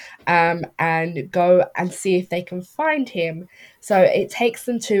workers and go and see if they can find him. So it takes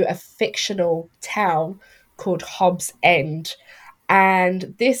them to a fictional town called Hobbs End,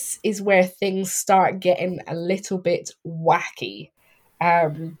 and this is where things start getting a little bit wacky. I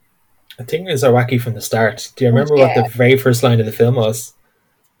think it was wacky from the start. Do you remember what the very first line of the film was?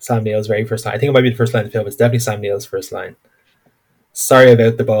 Sam Neill's very first line. I think it might be the first line of the film. It's definitely Sam Neill's first line. "Sorry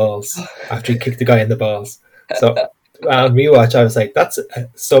about the balls," after he kicked the guy in the balls. So on rewatch, I was like, that's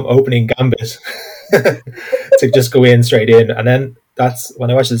some opening gambit to just go in straight in. And then that's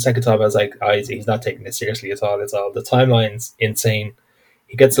when I watched it the second time, I was like, oh, he's not taking this seriously at all. It's all the timeline's insane.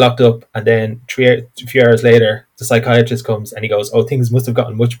 He gets locked up, and then a few hours later, the psychiatrist comes and he goes, "Oh, things must have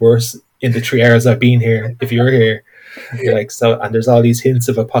gotten much worse in the 3 hours I've been here. If you're here," you're like, so, and there's all these hints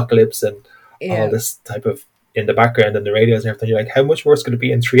of apocalypse and all Yeah. this type of in the background and the radios and everything. You're like, how much worse could it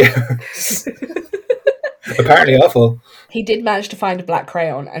be in 3 hours? Apparently awful. He did manage to find a black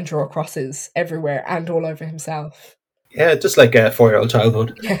crayon and draw crosses everywhere and all over himself. Yeah, just like a 4-year-old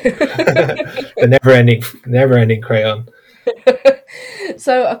childhood. The never-ending crayon.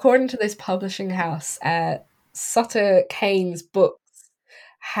 So, according to this publishing house, Sutter Kane's books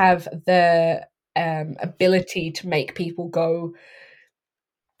have the ability to make people go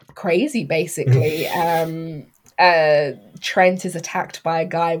crazy, basically. Trent is attacked by a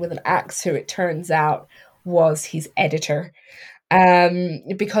guy with an axe who it turns out was his editor,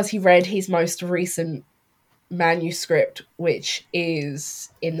 because he read his most recent manuscript, which is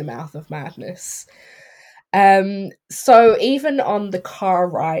In the Mouth of Madness. So even on the car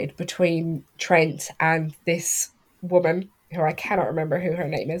ride between Trent and this woman, who I cannot remember who her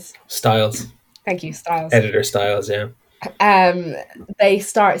name is. Styles. Thank you, Styles. Editor Styles, yeah. They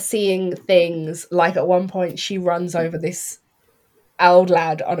start seeing things, like at one point she runs over this old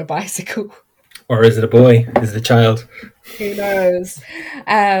lad on a bicycle. Or is it a boy? Is it a child? Who knows?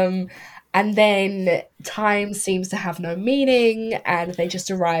 And then time seems to have no meaning, and they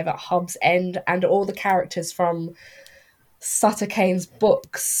just arrive at Hobbs End, and all the characters from Sutter Kane's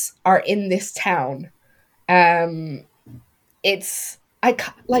books are in this town. It's I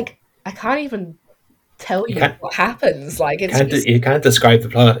can't even tell you what happens. Like, it's just, you can't describe the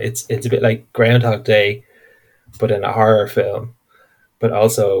plot. It's a bit like Groundhog Day, but in a horror film. But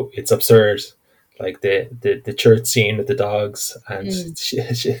also it's absurd. Like the church scene with the dogs, and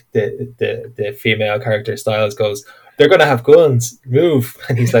the female character Styles goes, "They're gonna have guns, move,"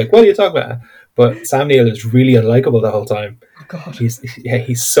 and he's like, "What are you talking about?" But Sam Neill is really unlikable the whole time. oh God.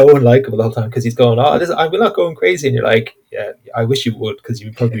 He's so unlikable the whole time because he's going, I'm not going crazy, and you're like, yeah, I wish you would, because you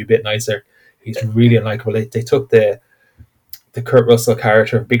would probably be a bit nicer. He's really unlikable. They took the Kurt Russell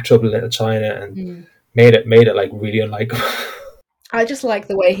character of Big Trouble in Little China and made it like really unlikable. I just like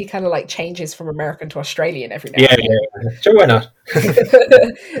the way he kind of like changes from American to Australian every now Yeah, and then. yeah. Sure, why not?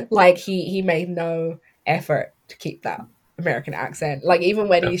 Like he made no effort to keep that American accent. Like, even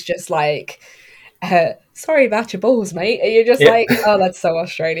when he's just like, sorry about your balls, mate. And you're just like, oh, that's so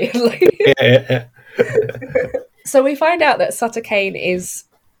Australian. Yeah. So we find out that Sutter Kane is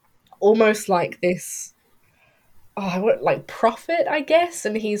almost like this, like prophet, I guess,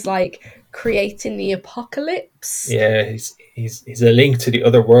 and he's like creating the apocalypse. Yeah, he's a link to the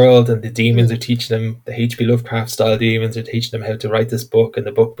other world, and the demons are teaching him, the H.P. Lovecraft style demons are teaching him how to write this book, and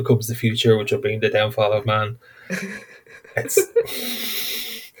the book becomes the future, which will bring the downfall of man. It's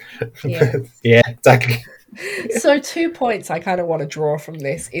yeah, exactly. So 2 points I kind of want to draw from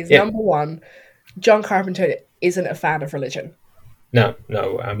this is, number one, John Carpenter isn't a fan of religion. No,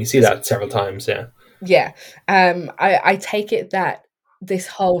 you see that several times, yeah. Yeah. I take it that this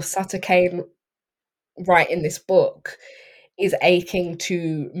whole Sutter Kane writing this book is aching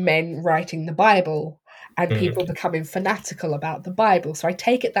to men writing the Bible and people becoming fanatical about the Bible. So I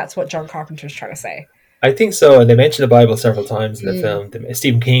take it that's what John Carpenter is trying to say. I think so, and they mention the Bible several times in the film.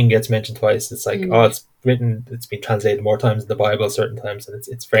 Stephen King gets mentioned twice. It's like, it's been translated more times in the Bible certain times, and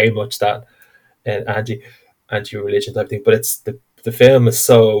it's very much that anti-religion type thing. But it's the film is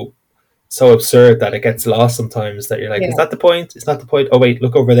so absurd that it gets lost sometimes, that you're like, is that the point? It's not the point. Oh wait,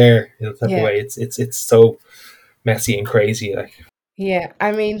 look over there. Type of way. It's so messy and crazy. Like, yeah,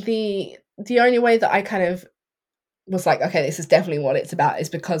 I mean, the only way that I kind of was like, okay, this is definitely what it's about, is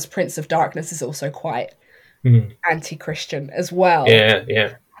because Prince of Darkness is also quite anti-Christian as well.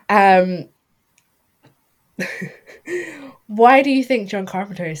 Yeah. Why do you think John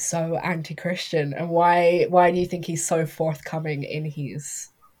Carpenter is so anti-Christian, and why do you think he's so forthcoming in his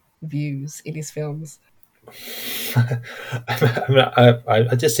views in his films? I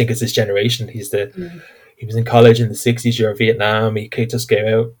just think it's his generation. He was in college in the 60s during Vietnam. He just came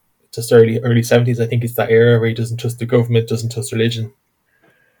out just early 70s. I think it's that era where he doesn't trust the government, doesn't trust religion.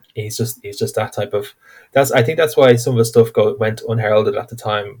 He's just that type of. I think that's why some of the stuff went unheralded at the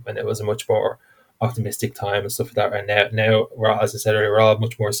time, when it was a much more optimistic time and stuff like that. And now we're, as I said earlier, we're all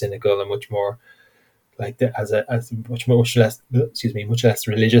much more cynical and much more like much less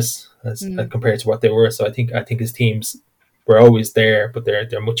religious as compared to what they were. So I think his themes were always there, but they're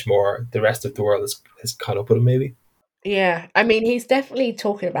much more. The rest of the world has caught up with him, maybe. Yeah, I mean, he's definitely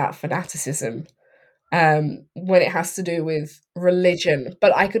talking about fanaticism when it has to do with religion,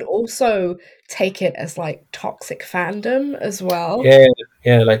 but I could also take it as like toxic fandom as well. Yeah,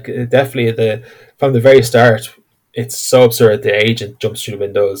 like definitely from the very start, it's so absurd. The agent jumps through the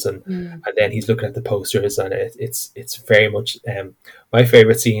windows, Mm. and then he's looking at the posters, and it's very much. My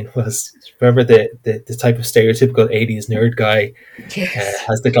favorite scene was, remember the type of stereotypical '80s nerd guy, Yes.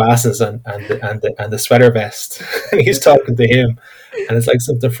 has the glasses and the sweater vest, and he's talking to him, and it's like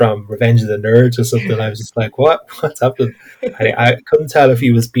something from Revenge of the Nerds or something. I was just like, what's happening? I couldn't tell if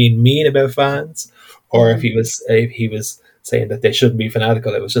he was being mean about fans, or if he was saying that they shouldn't be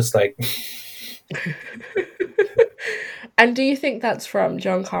fanatical. It was just like. And do you think that's from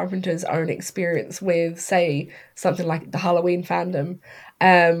John Carpenter's own experience with, say, something like the Halloween fandom?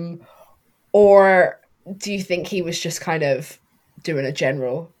 Or do you think he was just kind of doing a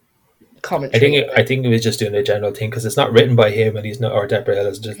general commentary? I think it was just doing a general thing, because it's not written by him, and he's not, or Deborah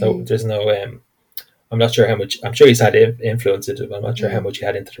Ellis. There's no. I'm not sure how much. I'm sure he's had influence into it, but I'm not sure how much he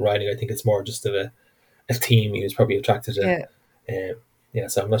had into the writing. I think it's more just of a theme he was probably attracted to. Yeah.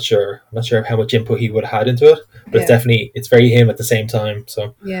 So I'm not sure. I'm not sure how much input he would have had into it, but Yeah. it's very him at the same time.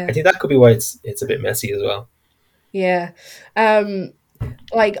 So Yeah. I think that could be why it's a bit messy as well. Yeah.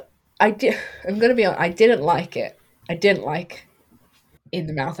 Like I'm gonna be honest, I didn't like it. I didn't like In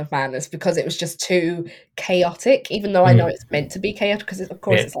the Mouth of Madness because it was just too chaotic, even though I know it's meant to be chaotic, because of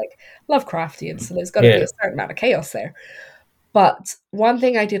course Yeah. it's like Lovecraftian, so there's got to be a certain amount of chaos there. But one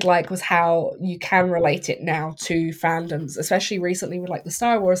thing I did like was how you can relate it now to fandoms, especially recently with like the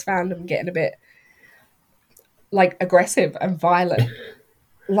Star Wars fandom getting a bit like aggressive and violent,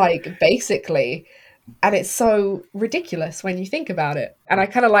 like basically. And it's so ridiculous when you think about it. And I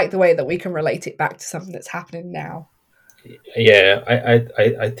kind of like the way that we can relate it back to something that's happening now. Yeah,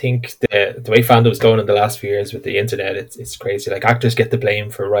 I think the way fandom's going in the last few years with the internet, it's crazy. Like, actors get the blame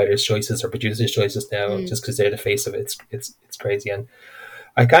for writers' choices or producers' choices now, just because they're the face of it. It's crazy. And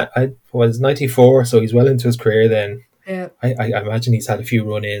I was 94, so he's well into his career then. Yeah. I imagine he's had a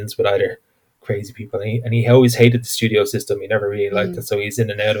few run-ins with either crazy people, and he always hated the studio system. He never really liked it, so he's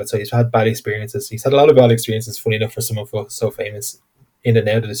in and out of it. So he's had bad experiences. He's had a lot of bad experiences, funny enough, for someone so famous, in and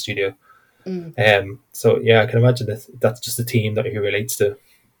out of the studio. So yeah, I can imagine that's just a team that he relates to.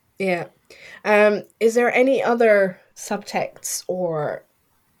 Yeah. Is there any other subtexts or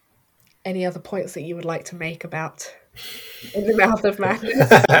any other points that you would like to make about In the Mouth of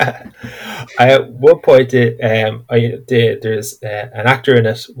Madness? At one point, there's an actor in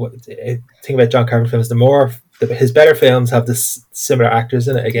it. The thing about John Carpenter films, his better films have this similar actors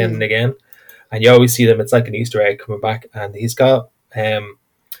in it again and again, and you always see them. It's like an Easter egg coming back, and he's got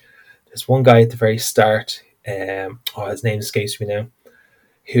there's one guy at the very start. His name escapes me now.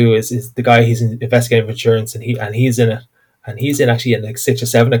 Who is the guy? He's investigating insurance, and he's in it, and he's actually in like 6 or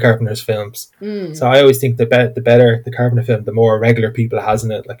 7 of Carpenter's films. So I always think the better the Carpenter film, the more regular people it has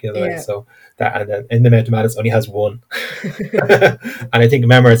in it, like, like, so that. And then In the Mouth of Madness only has one, and I think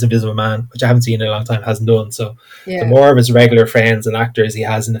Memoirs of Invisible Man, which I haven't seen in a long time, has none. So the more of his regular friends and actors he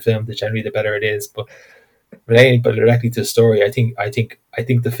has in the film, generally the better it is. But relating directly to the story, I think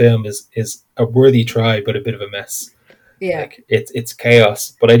the film is a worthy try, but a bit of a mess. Yeah, like it's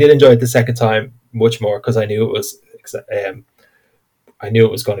chaos. But I did enjoy it the second time much more, because I knew it was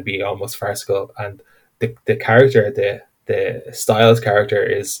going to be almost farcical, and the character, the Styles character,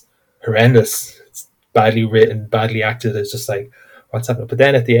 is horrendous. It's badly written, badly acted. It's just like, what's happening? But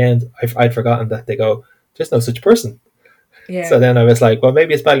then at the end, I'd forgotten that they go, there's no such person. yeah. So then I was like, well,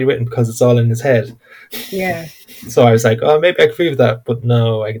 maybe it's badly written because it's all in his head. Yeah. So I was like, oh, maybe I can prove that, but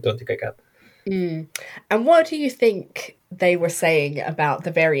no, I don't think I can. And what do you think they were saying about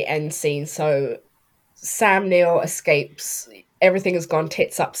the very end scene? So Sam Neill escapes. Everything has gone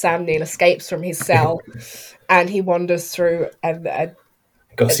tits up. Sam Neill escapes from his cell, and he wanders through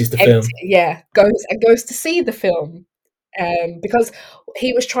sees the film. Yeah, goes to see the film. Because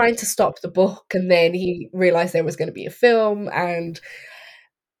he was trying to stop the book, and then he realized there was going to be a film, and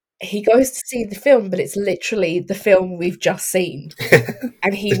he goes to see the film, but it's literally the film we've just seen.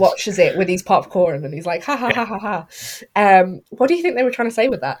 And he watches it with his popcorn, and he's like, ha ha ha ha ha. What do you think they were trying to say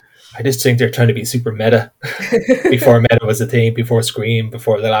with that? I just think they're trying to be super meta. Before meta was a thing, before Scream,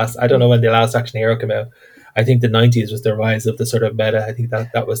 before I don't know when the last action hero came out. I think the 90s was the rise of the sort of meta. I think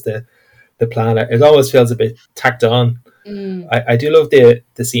that was the plan. It always feels a bit tacked on. I do love the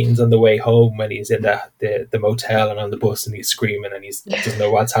scenes on the way home when he's in the motel and on the bus, and he's screaming and he doesn't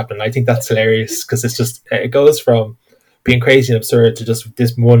know what's happening. I think that's hilarious, because it's just, it goes from being crazy and absurd to just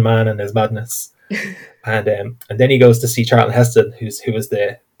this one man and his madness. And then he goes to see Charlton Heston, who was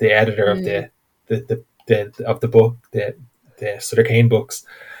the editor of the book, the Sutter Kane books.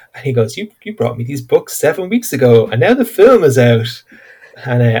 And he goes, you brought me these books 7 weeks ago, and now the film is out.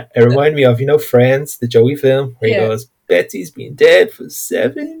 And it reminded me of, Friends, the Joey film, where he goes, Betsy's been dead for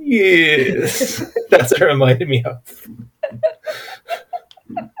 7 years. That's what it reminded me of.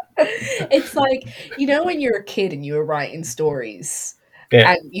 It's like, you know, when you're a kid and you were writing stories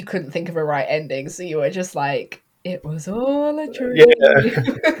Yeah, and you couldn't think of a right ending, so you were just like, it was all a dream. yeah,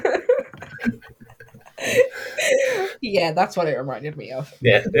 Yeah, that's what it reminded me of.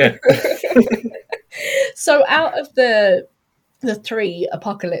 yeah, yeah. So out of the three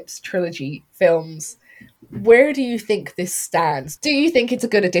Apocalypse trilogy films, where do you think this stands? Do you think it's a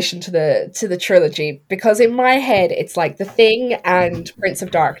good addition to the trilogy? Because in my head, it's like The Thing and Prince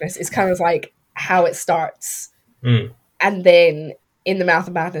of Darkness is kind of like how it starts, Mm, and then In the Mouth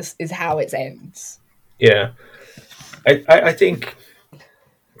of Madness is how it ends. yeah. I think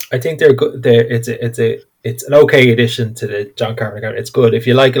they're good. It's an okay addition to the John Carpenter. It's good if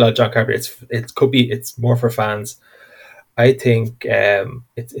you like a lot of John Carpenter. It's more for fans. I think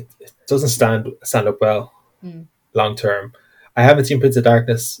it doesn't stand up well Mm. long term. I haven't seen Prince of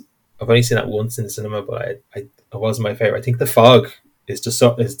Darkness. I've only seen that once in the cinema, but it wasn't my favorite. I think The Fog is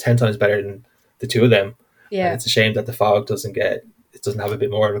 10 times better than the two of them, and Yeah, it's a shame that The Fog doesn't have a bit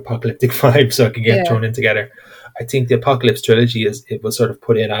more of an apocalyptic vibe, so it can get yeah, thrown in together. I think the Apocalypse trilogy it was sort of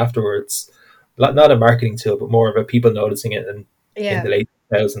put in afterwards, not a marketing tool, but more of a people noticing it in yeah, the late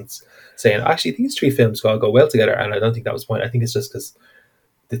 2000s, saying actually these three films all go well together. And I don't think that was the point. I think it's just because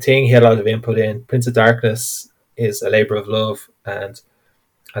The Thing he had a lot of input in. Prince of Darkness is a labor of love, and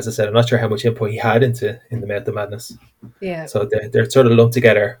as I said, I'm not sure how much input he had into In the Mouth of Madness. yeah, So they're sort of lumped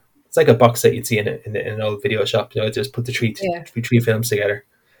together. It's like a box set you'd see in an old video shop. Just put the yeah, three films together.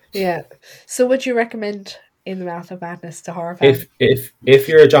 yeah. So would you recommend In the Mouth of Madness to horror fans? If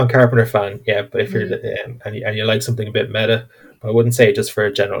you're a John Carpenter fan, yeah. But if you're Mm. and you like something a bit meta, I wouldn't say just for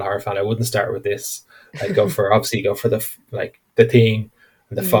a general horror fan. I wouldn't start with this. I'd go for the Thing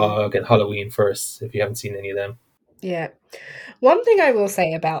and The Mm. Fog and Halloween first. If you haven't seen any of them, Yeah. One thing I will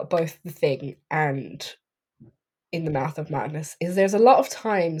say about both The Thing and In the Mouth of Madness is there's a lot of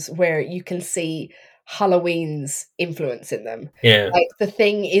times where you can see Halloween's influence in them. yeah. Like The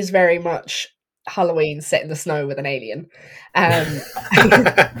Thing is very much Halloween set in the snow with an alien. Um,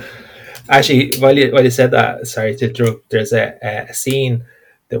 Actually, while you said that, sorry to interrupt. There's a scene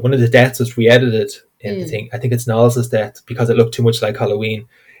that one of the deaths was re-edited in The mm, Thing. I think it's Niles's death because it looked too much like Halloween.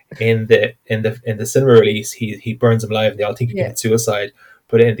 In the cinema release, he burns him alive, and they all think he yeah, committed suicide.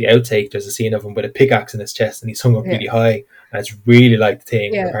 But in the outtake, there's a scene of him with a pickaxe in his chest, and he's hung up yeah, really high, and it's really like The Thing.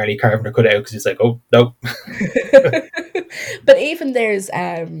 And yeah. apparently, Carpenter cut it out because he's like, "Oh no." But even there's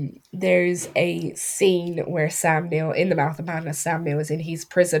a scene where Sam Neill in the Mouth of Madness, Sam Neill is in his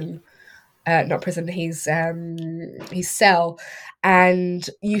prison, not prison, his cell, and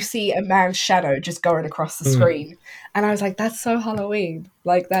you see a man's shadow just going across the Mm, screen, and I was like, that's so Halloween,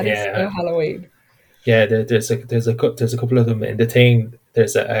 like that is so yeah, Halloween. yeah. There's a couple of them in The Thing.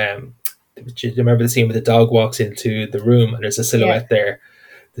 There's a do you remember the scene where the dog walks into the room and there's a Yeah, silhouette there?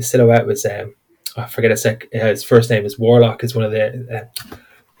 The silhouette was I forget his first name is Warlock. Is one of the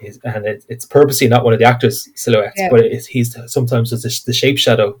and it's purposely not one of the actors' silhouettes, yeah, but he's sometimes the shape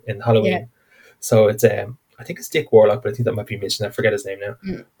shadow in yeah, Halloween. So it's I think it's Dick Warlock, but I think that might be Mitch. I forget his name now.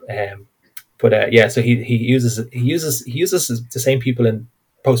 mm, But yeah, so he uses the same people in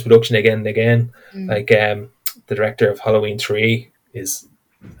post production again and again. mm, Like the director of Halloween 3 is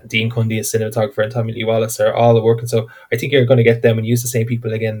Dean Cundy, a cinematographer, and Tommy Lee Wallace are all working. So I think you're going to get them and use the same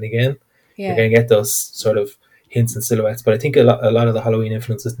people again and again. You're yeah, going to get those sort of hints and silhouettes. But I think a lot of the Halloween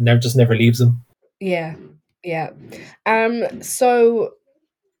influences never leaves them. yeah, yeah. So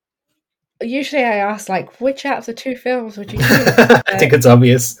usually I ask like, which out of the two films would you choose? I think it's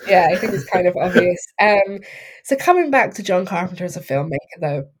obvious. Yeah, I think it's kind of obvious. So coming back to John Carpenter as a filmmaker,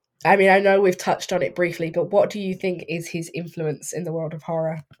 though, I mean, I know we've touched on it briefly, but what do you think is his influence in the world of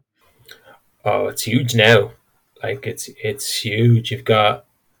horror? Oh, it's huge now. Like it's huge. You've got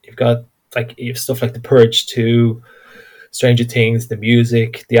like you have stuff like The Purge 2, Stranger Things, the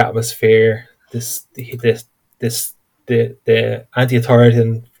music, the atmosphere, the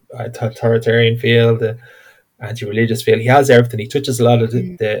anti-authoritarian feel, the anti-religious feel. He has everything. He touches a lot of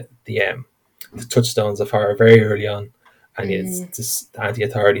Mm, the touchstones of horror very early on, and it's mm, this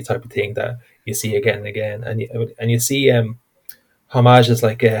anti-authority type of thing that you see again and again, and you see homages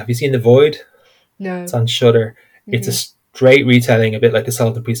like have you seen The Void? It's no. on Shudder. It's a Hmm. straight retelling, a bit like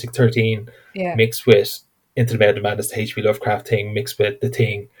Assault on Precinct 13, Yeah, mixed with Into the Mouth of Madness, the H.P. Lovecraft thing, mixed with The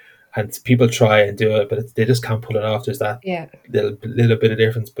Thing. And people try and do it, but they just can't pull it off. There's that yeah, little bit of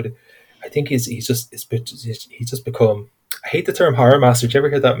difference. But I think he's just become. I hate the term horror master. Do you ever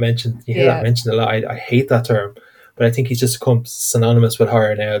hear that mentioned? You hear that yeah, mentioned a lot. I hate that term, but I think he's just become synonymous with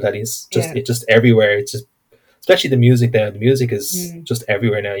horror now. That yeah, it's just everywhere. It's just especially the music there. The music is just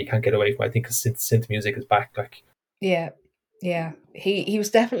everywhere now. You can't get away from. I think synth music is back. Like, Yeah. He was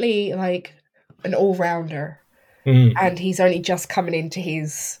definitely like an all-rounder. mm, And he's only just coming into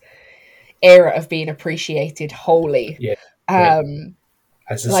his era of being appreciated wholly. yeah.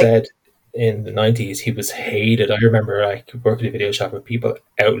 As I Like, said, in the 90s, he was hated. I remember like working in a video shop where people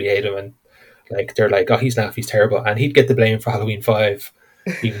outly hate him, and like they're like, "Oh, he's naff, he's terrible," and he'd get the blame for Halloween 5,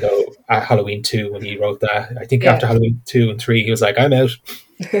 even though at Halloween 2, when he wrote that, I think Yeah. after Halloween 2 and 3, he was like, "I'm out."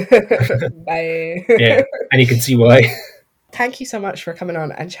 bye. Yeah, and you can see why. Thank you so much for coming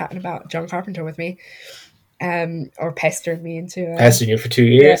on and chatting about John Carpenter with me. Or pestering me into Pestering you for 2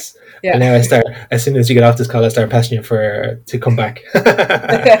 years, Yeah. and now I start, as soon as you get off this call, I start pestering you to come back for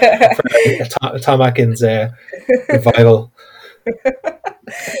Tom Atkins revival.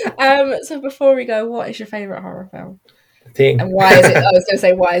 So before we go, what is your favourite horror film? Thing. And why is it? I was going to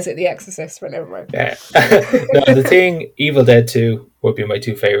say, why is it The Exorcist? But never mind. Yeah. No, The Thing, Evil Dead 2 would be my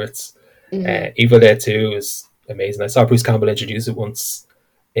two favourites. Evil Dead 2 is amazing. I saw Bruce Campbell introduce it once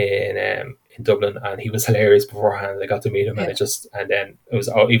in Dublin, and he was hilarious beforehand. I got to meet him, and then it was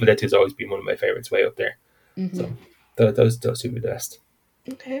Evil Dead 2 has always been one of my favourites, way up there. So those two were the best.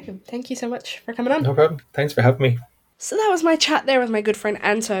 Okay, thank you so much for coming on. No problem. Thanks for having me. So that was my chat there with my good friend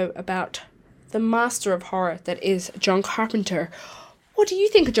Anto about the master of horror that is John Carpenter. What do you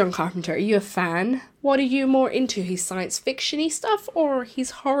think of John Carpenter? Are you a fan? What are you more into, his science fiction-y stuff or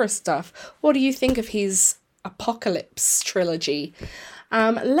his horror stuff? What do you think of his Apocalypse trilogy?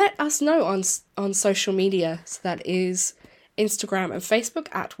 Let us know on social media. So that is Instagram and Facebook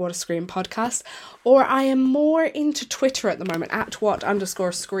at What a Scream Podcast, or I am more into Twitter at the moment at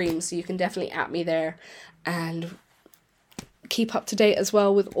 @what_scream, so you can definitely at me there and keep up to date as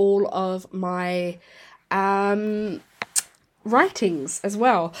well with all of my writings as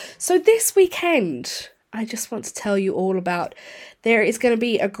well. So this weekend, I just want to tell you all about, there is going to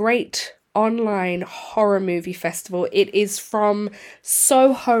be a great online horror movie festival. It is from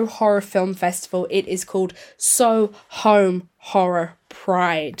Soho Horror Film Festival. It is called Soho Horror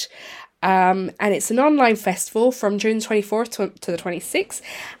Pride. And it's an online festival from June 24th to the 26th,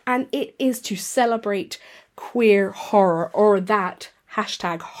 and it is to celebrate queer horror, or that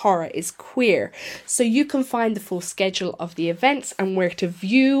 #horror is queer. So you can find the full schedule of the events and where to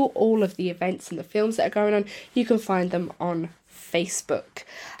view all of the events and the films that are going on. You can find them on Facebook.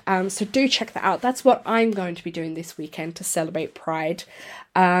 So do check that out. That's what I'm going to be doing this weekend to celebrate Pride.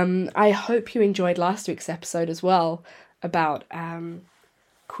 I hope you enjoyed last week's episode as well about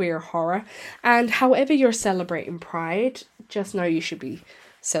queer horror. And however you're celebrating Pride, just know you should be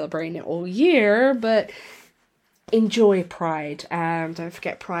celebrating it all year, but enjoy Pride. Don't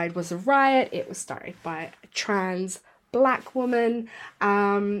forget, Pride was a riot. It was started by a trans black woman.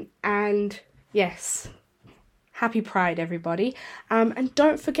 And yes, happy Pride, everybody. And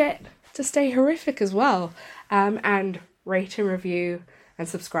don't forget to stay horrific as well. And rate and review and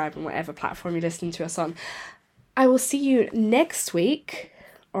subscribe on whatever platform you're listening to us on. I will see you next week,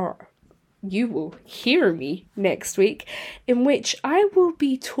 or you will hear me next week, in which I will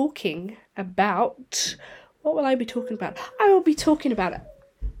be talking about... What will I be talking about? I will be talking about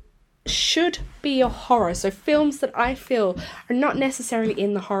should be a horror. So films that I feel are not necessarily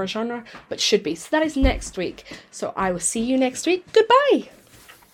in the horror genre, but should be. So that is next week. So I will see you next week. Goodbye.